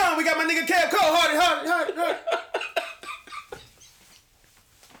Louis Vuitton. We got my nigga Cam Cold-Hearted.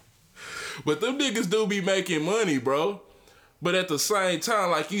 But them niggas do be making money, bro. But at the same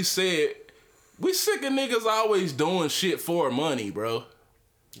time, like you said, we sick of niggas always doing shit for money, bro.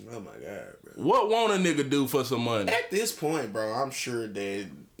 Oh my God, bro. What won't a nigga do for some money? At this point, bro, I'm sure that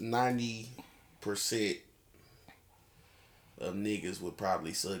 90% of niggas would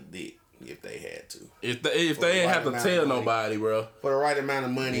probably suck dick if they had to. If they ain't have to tell nobody, bro. For the right amount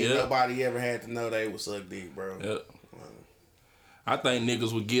of money, Yep. nobody ever had to know they would suck dick, bro. Yep. I think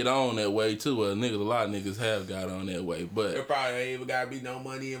niggas would get on that way too. Well, a lot of niggas have got on that way, but There probably ain't even gotta be no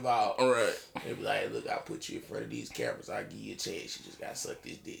money involved. all right. They be like, look, I'll put you in front of these cameras. I'll give you a chance. You just gotta suck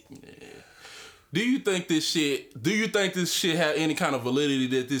this dick. Yeah. Do you think this shit have any kind of validity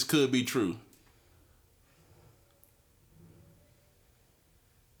that this could be true?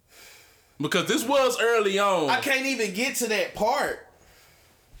 Because this was early on. I can't even get to that part.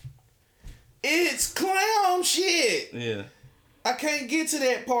 It's clown shit. Yeah. I can't get to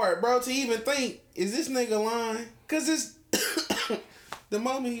that part, bro, to even think, is this nigga lying? Because it's... the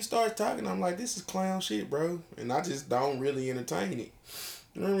moment he starts talking, I'm like, this is clown shit, bro. And I just don't really entertain it.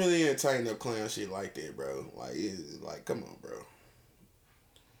 I don't really entertain no clown shit like that, bro. Like, come on, bro.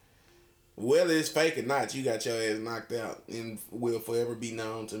 Whether it's fake or not, you got your ass knocked out and will forever be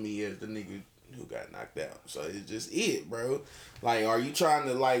known to me as the nigga who got knocked out. So it's just it, bro. Like, are you trying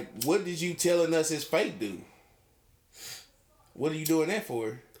to, like, what did you telling us is fake do? What are you doing that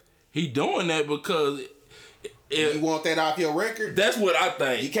for? He doing that because... You want that off your record? That's what I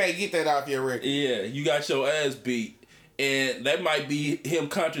think. You can't get that off your record. Yeah, you got your ass beat. And that might be him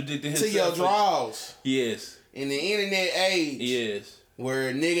contradicting himself. To your draws. Yes. In the internet age. Yes.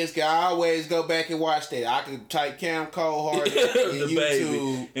 Where niggas can always go back and watch that. I could type Cam Cold-Hearted in the YouTube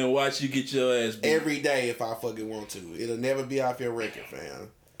baby and watch you get your ass beat. every day if I fucking want to. It'll never be off your record, fam.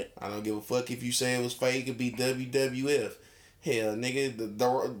 I don't give a fuck if you say it was fake. It could be WWF. Hell, nigga,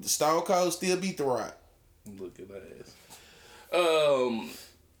 the Stone Cold still beat The Rock. Look at that ass.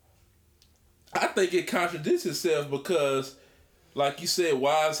 I think it contradicts itself because, like you said,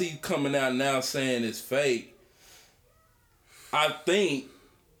 why is he coming out now saying it's fake? I think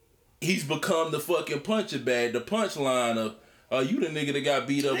he's become the fucking punching bag, the punchline of, you the nigga that got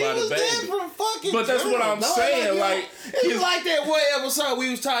beat up by the baby. But that's what I'm saying. Like, it's like that one episode we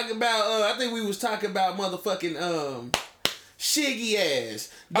was talking about. I think we was talking about motherfucking Shiggy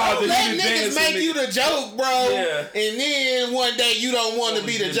ass. Don't let niggas make you the joke, bro. Yeah. And then one day you don't want to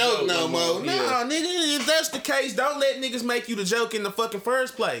be the joke no more. Yeah. Nah, nigga, if that's the case, don't let niggas make you the joke in the fucking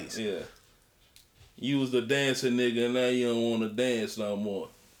first place. Yeah. You was the dancing nigga and now you don't want to dance no more.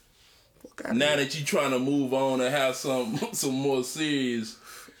 Now that you trying to move on and have some more serious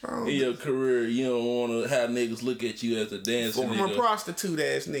in your career, you don't want to have niggas look at you as a dancer nigga. Former prostitute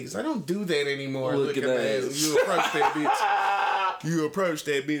ass niggas. I don't do that anymore. Look at that. You approach that bitch. You approach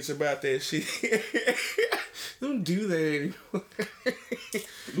that bitch about that shit. Don't do that anymore.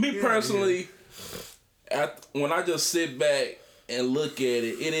 Me personally, when I just sit back and look at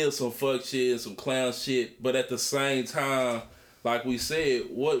it, it is some fuck shit and some clown shit. But at the same time, like we said,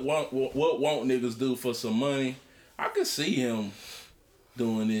 what won't niggas do for some money? I could see him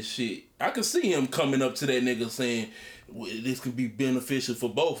doing this shit. I could see him coming up to that nigga saying, this could be beneficial for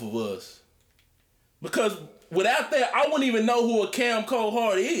both of us. Because without that, I wouldn't even know who a Cam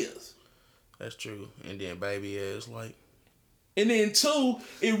Cold-Hearted is. That's true. And then baby ass like. And then two,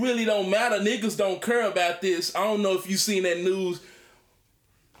 it really don't matter. Niggas don't care about this. I don't know if you seen that news.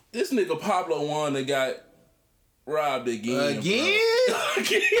 This nigga Pablo Juan that got robbed again. Again?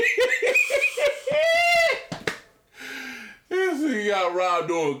 This nigga got robbed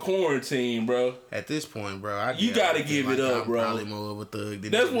during quarantine, bro. At this point, bro, you gotta give it up, bro. Probably more of a thug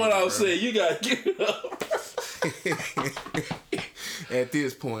than that's what I'm I'm saying. You gotta give it up. At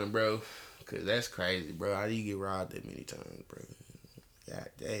this point, bro, cause that's crazy, bro. How do you get robbed that many times, bro? God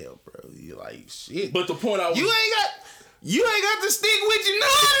damn, bro. You like shit. But the point I was, you ain't got to stick with you none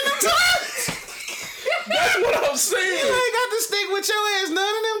of them times. That's what I'm saying. You ain't got to stick with your ass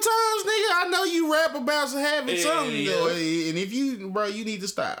none of them times, nigga. I know you rap about having something, though, and if you, bro, you need to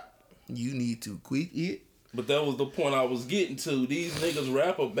stop. You need to quit it. But that was the point I was getting to. These niggas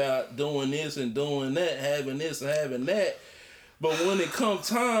rap about doing this and doing that, having this and having that. But when it comes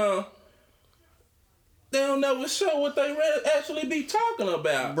time, they don't never show what they actually be talking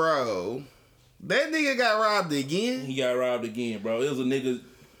about. Bro, that nigga got robbed again. He got robbed again, bro. It was a nigga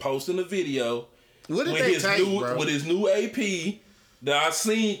posting a video What did they take, bro? with his new AP that I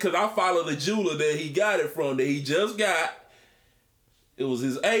seen, because I follow the jeweler that he got it from, that he just got. It was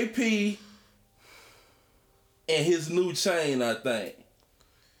his AP and his new chain, I think.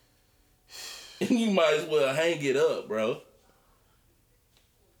 And you might as well hang it up, bro.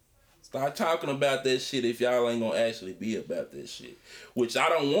 Start talking about that shit if y'all ain't gonna actually be about that shit. Which I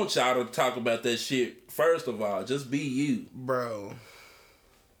don't want y'all to talk about that shit, first of all. Just be you. Bro.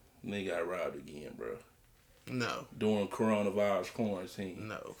 Nigga got robbed again, bro. No. During coronavirus quarantine.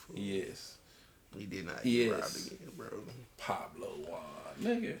 No. Yes. He did not get robbed again, bro. Pablo Juan,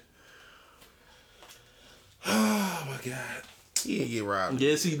 nigga. Oh my God. He didn't get robbed.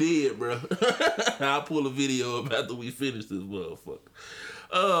 Yes, he did, bro. I'll pull a video up after we finish this motherfucker.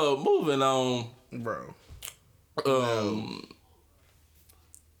 Moving on. Bro.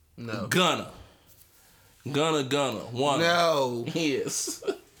 No. Gunna. One. No. Yes.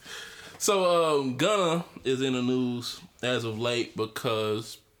 So, Gunna is in the news as of late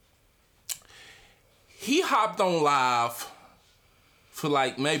because he hopped on live for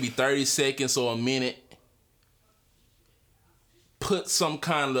like maybe 30 seconds or a minute, put some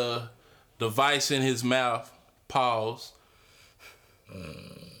kind of device in his mouth, pause,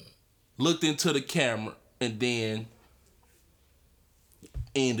 looked into the camera, and then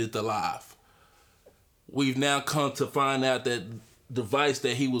ended the live. We've now come to find out that device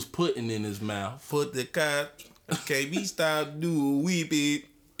that he was putting in his mouth, Put the cop, KB style, do whip it.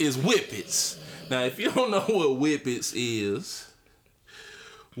 is Whippets. Now, if you don't know what Whippets is,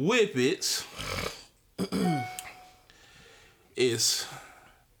 Whippets is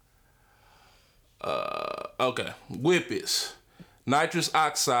Whippets, nitrous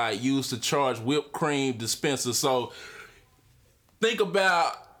oxide used to charge whipped cream dispensers. So think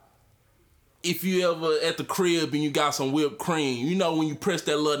about if you ever at the crib and you got some whipped cream, you know when you press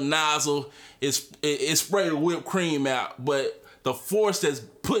that little nozzle, it spray the whipped cream out, but the force that's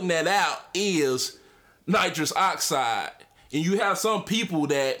putting that out is nitrous oxide. And you have some people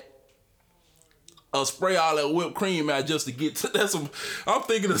that spray all that whipped cream out just to get to that. I'm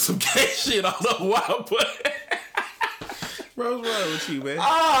thinking of some gay shit. I don't know why, but Bro, what's wrong with you, man?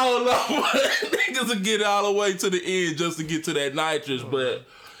 I don't know. Niggas will get all the way to the end just to get to that nitrous, but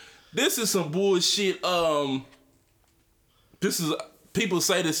this is some bullshit. People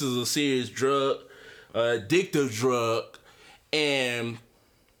say this is a serious drug, addictive drug, and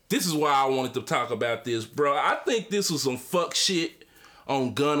this is why I wanted to talk about this, bro. I think this was some fuck shit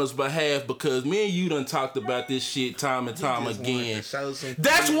on Gunna's behalf because me and you done talked about this shit time and time again.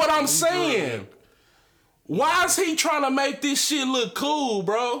 That's what I'm saying. Why is he trying to make this shit look cool,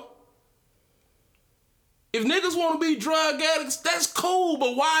 bro? If niggas want to be drug addicts, that's cool,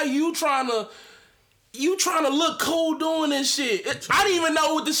 but why are you trying to look cool doing this shit? I didn't even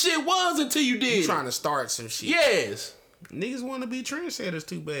know what the shit was until you did. You trying to start some shit. Yes. Niggas want to be trendsetters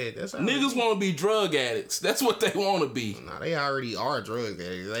too bad. That's how Niggas want to be drug addicts. That's what they want to be. Nah, they already are drug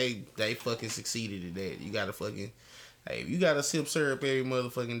addicts. They fucking succeeded at that. You gotta fucking, hey, if you gotta sip syrup every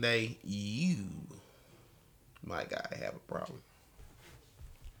motherfucking day, you might gotta have a problem.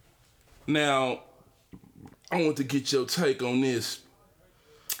 Now, I want to get your take on this.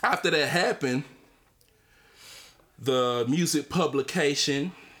 After that happened, the music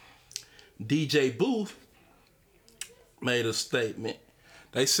publication DJ Booth made a statement.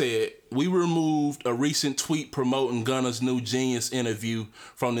 They said, we removed a recent tweet promoting Gunna's new Genius interview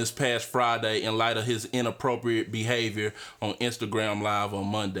from this past Friday in light of his inappropriate behavior on Instagram Live on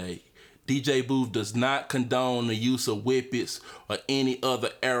Monday. DJ Booth does not condone the use of Whippets or any other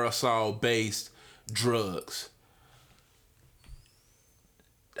aerosol-based drugs.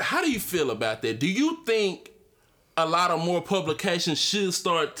 How do you feel about that? Do you think a lot of more publications should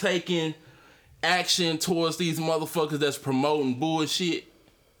start taking action towards these motherfuckers that's promoting bullshit?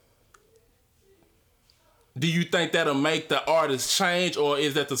 Do you think that'll make the artists change, or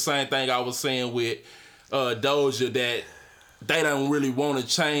is that the same thing I was saying with Doja, that they don't really want to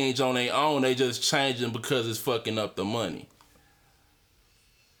change on their own, they just changing because it's fucking up the money?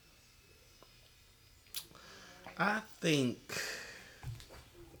 I think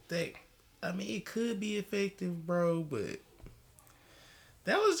that, I mean, it could be effective, bro, but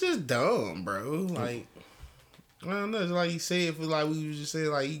that was just dumb, bro. Like, I don't know. Like you said, for like we was just saying,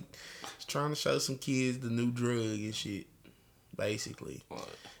 like he's trying to show some kids the new drug and shit, basically. What?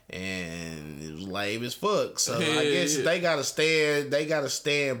 And it was lame as fuck. So I guess they gotta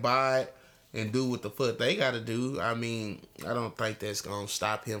stand by it and do what the fuck they gotta do. I mean, I don't think that's gonna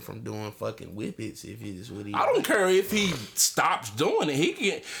stop him from doing fucking whippets if it is what he. I don't care if he stops doing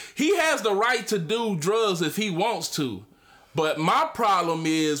it. He has the right to do drugs if he wants to. But my problem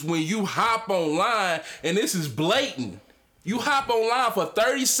is when you hop online, and this is blatant. You hop online for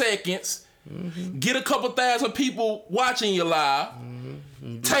 30 seconds, get a couple thousand people watching you live,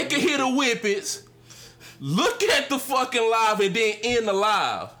 take a hit of whippets, look at the fucking live, and then end the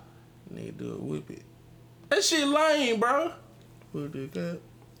live. Nigga do a whippet. That shit lame, bro. Put the cup.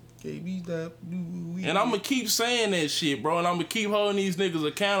 KB stop. And I'm gonna keep saying that shit, bro. And I'm gonna keep holding these niggas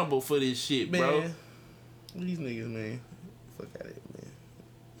accountable for this shit, bro. Man, these niggas, man. Fuck out of here, man.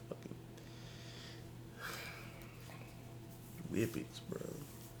 Fucking whippets, bro.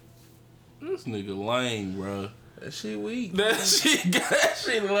 This nigga lame, bro. That shit weak. That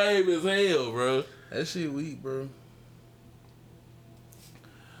shit lame as hell, bro. That shit weak, bro.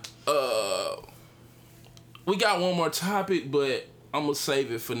 We got one more topic, but I'm gonna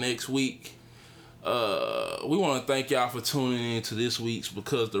save it for next week. We want to thank y'all for tuning in to this week's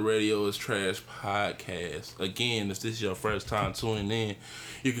Because the Radio is Trash podcast. Again, if this is your first time tuning in,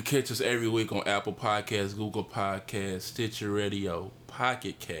 you can catch us every week on Apple Podcasts, Google Podcasts, Stitcher Radio,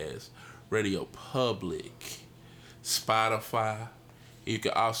 Pocket Cast, Radio Public, Spotify. You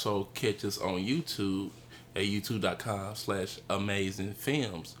can also catch us on YouTube at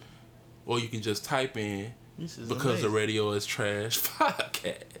youtube.com/amazingfilms. Or you can just type in Because the Radio is Trash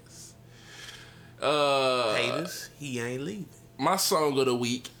podcast. Haters, he ain't leaving. My song of the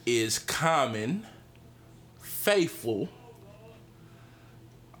week is Common, Faithful,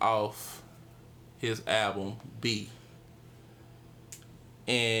 off his album B.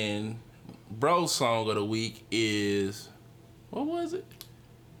 And bro's song of the week is, what was it?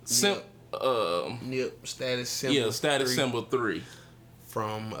 Status Symbol. Yeah, Status Symbol 3.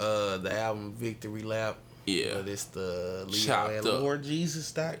 From the album Victory Lap. Yeah. But it's the Chopped Leo at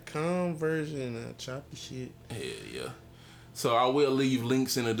LordJesus.com version of choppy shit. Hell yeah. So I will leave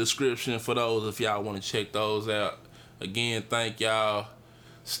links in the description for those if y'all want to check those out. Again, thank y'all.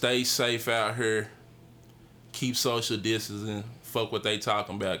 Stay safe out here. Keep social distancing. Fuck what they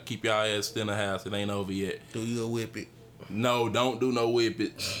talking about. Keep y'all ass in the house. It ain't over yet. Do your whippet. No, don't do no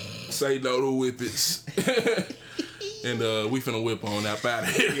whippets. Say no to whippets. And we finna whip on up out of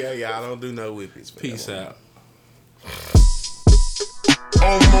here. Yeah, y'all don't do no whippets. Peace out.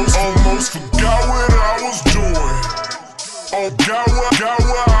 Almost forgot what I was doing. Got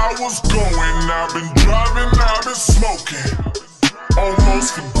where I was going. I've been driving, I've been smoking.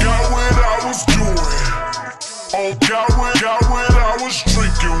 Almost forgot what I was doing. Got what I was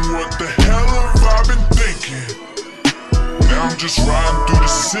drinking. What the hell have I been thinking? Now I'm just riding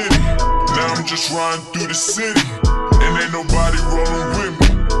through the city. And ain't nobody rolling with me.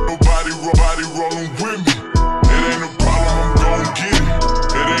 Nobody rolling with me. It ain't no problem, I'm gon' get it.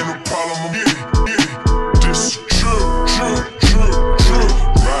 It ain't no problem, I'm get it. This is true.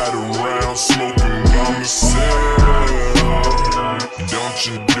 Ride around smoking by myself. Don't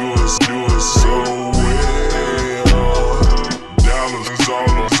you do it so well. Dollars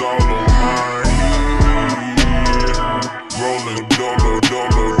all on my head. Rolling dollar.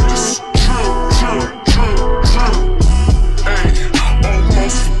 This is true.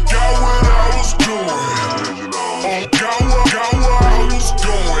 Almost forgot what I was doing. Got where I was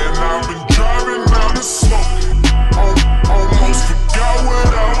going. I've been driving, I've been smoking. Almost forgot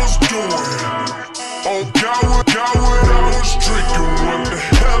what I was doing. Got what I was drinking. What the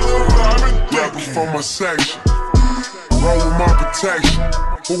hell have I been thinking? For my section, roll with my protection.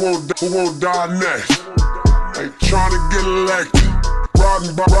 Who won't die next? Ain't trying to get elected.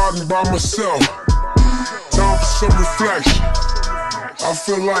 Riding by myself. Time for some reflection. I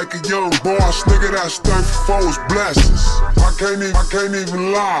feel like a young boss, nigga that's thankful for his blessings. I can't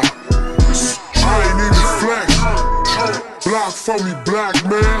even lie. I ain't even flex. Block for me, black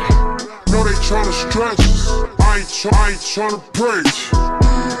man. Know they tryna stretch us. I ain't tryna preach.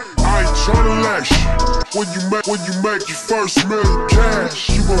 I ain't tryna lecture. When you make your first million cash,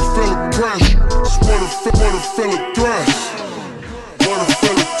 you gon' feel the pressure. Just wanna feel a thrust. Wanna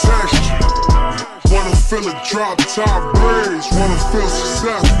feel a texture. Wanna feel a drop top breeze. Wanna feel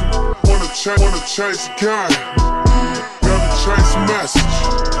successful. Wanna chase a game. Never chase a message.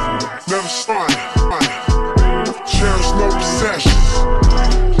 Never sign. Cherish no possessions.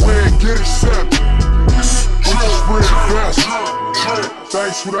 We ain't get accepted. We just reinvest.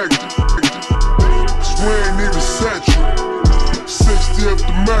 Thanks for that. Cause we ain't even set you. 60 up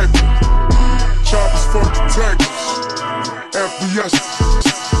the maker. Choppers for detectives. FBS.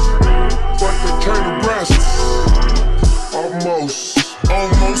 But they can't arrest us. Almost.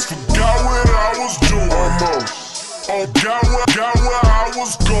 Almost forgot what I was doing. Got where I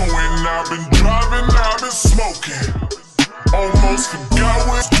was going. I've been driving, I've been smoking. Almost forgot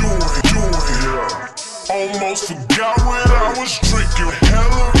what I was doing. Almost forgot what I was drinking.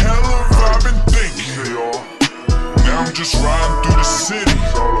 Hell of I've been thinking. Now I'm just riding through the city.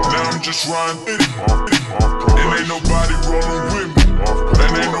 Now I'm just riding through it. And ain't nobody rolling with me.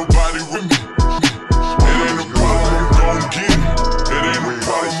 And ain't nobody with me. It ain't no problem, I'm gon' get it. It ain't no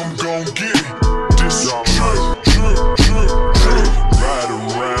problem, I'm gon' get it. This is trip. Ride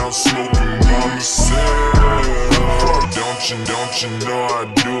around smoking by myself. Don't you know I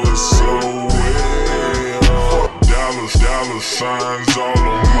do it so well? Dollar signs all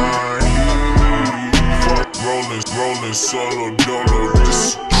on my head. Rolling solo dolo. This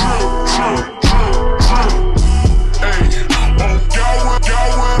is trip. Hey, got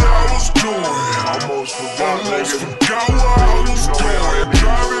what I was doing. Almost forgot what I was doing.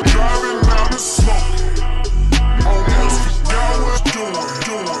 Driving out and smoking. Almost forgot what I was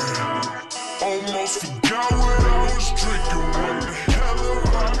doing. Almost forgot what I was drinking. What the hell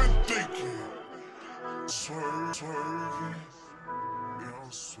have I been thinking? Swerving, yeah,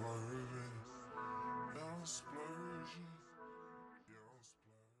 I'm swerving.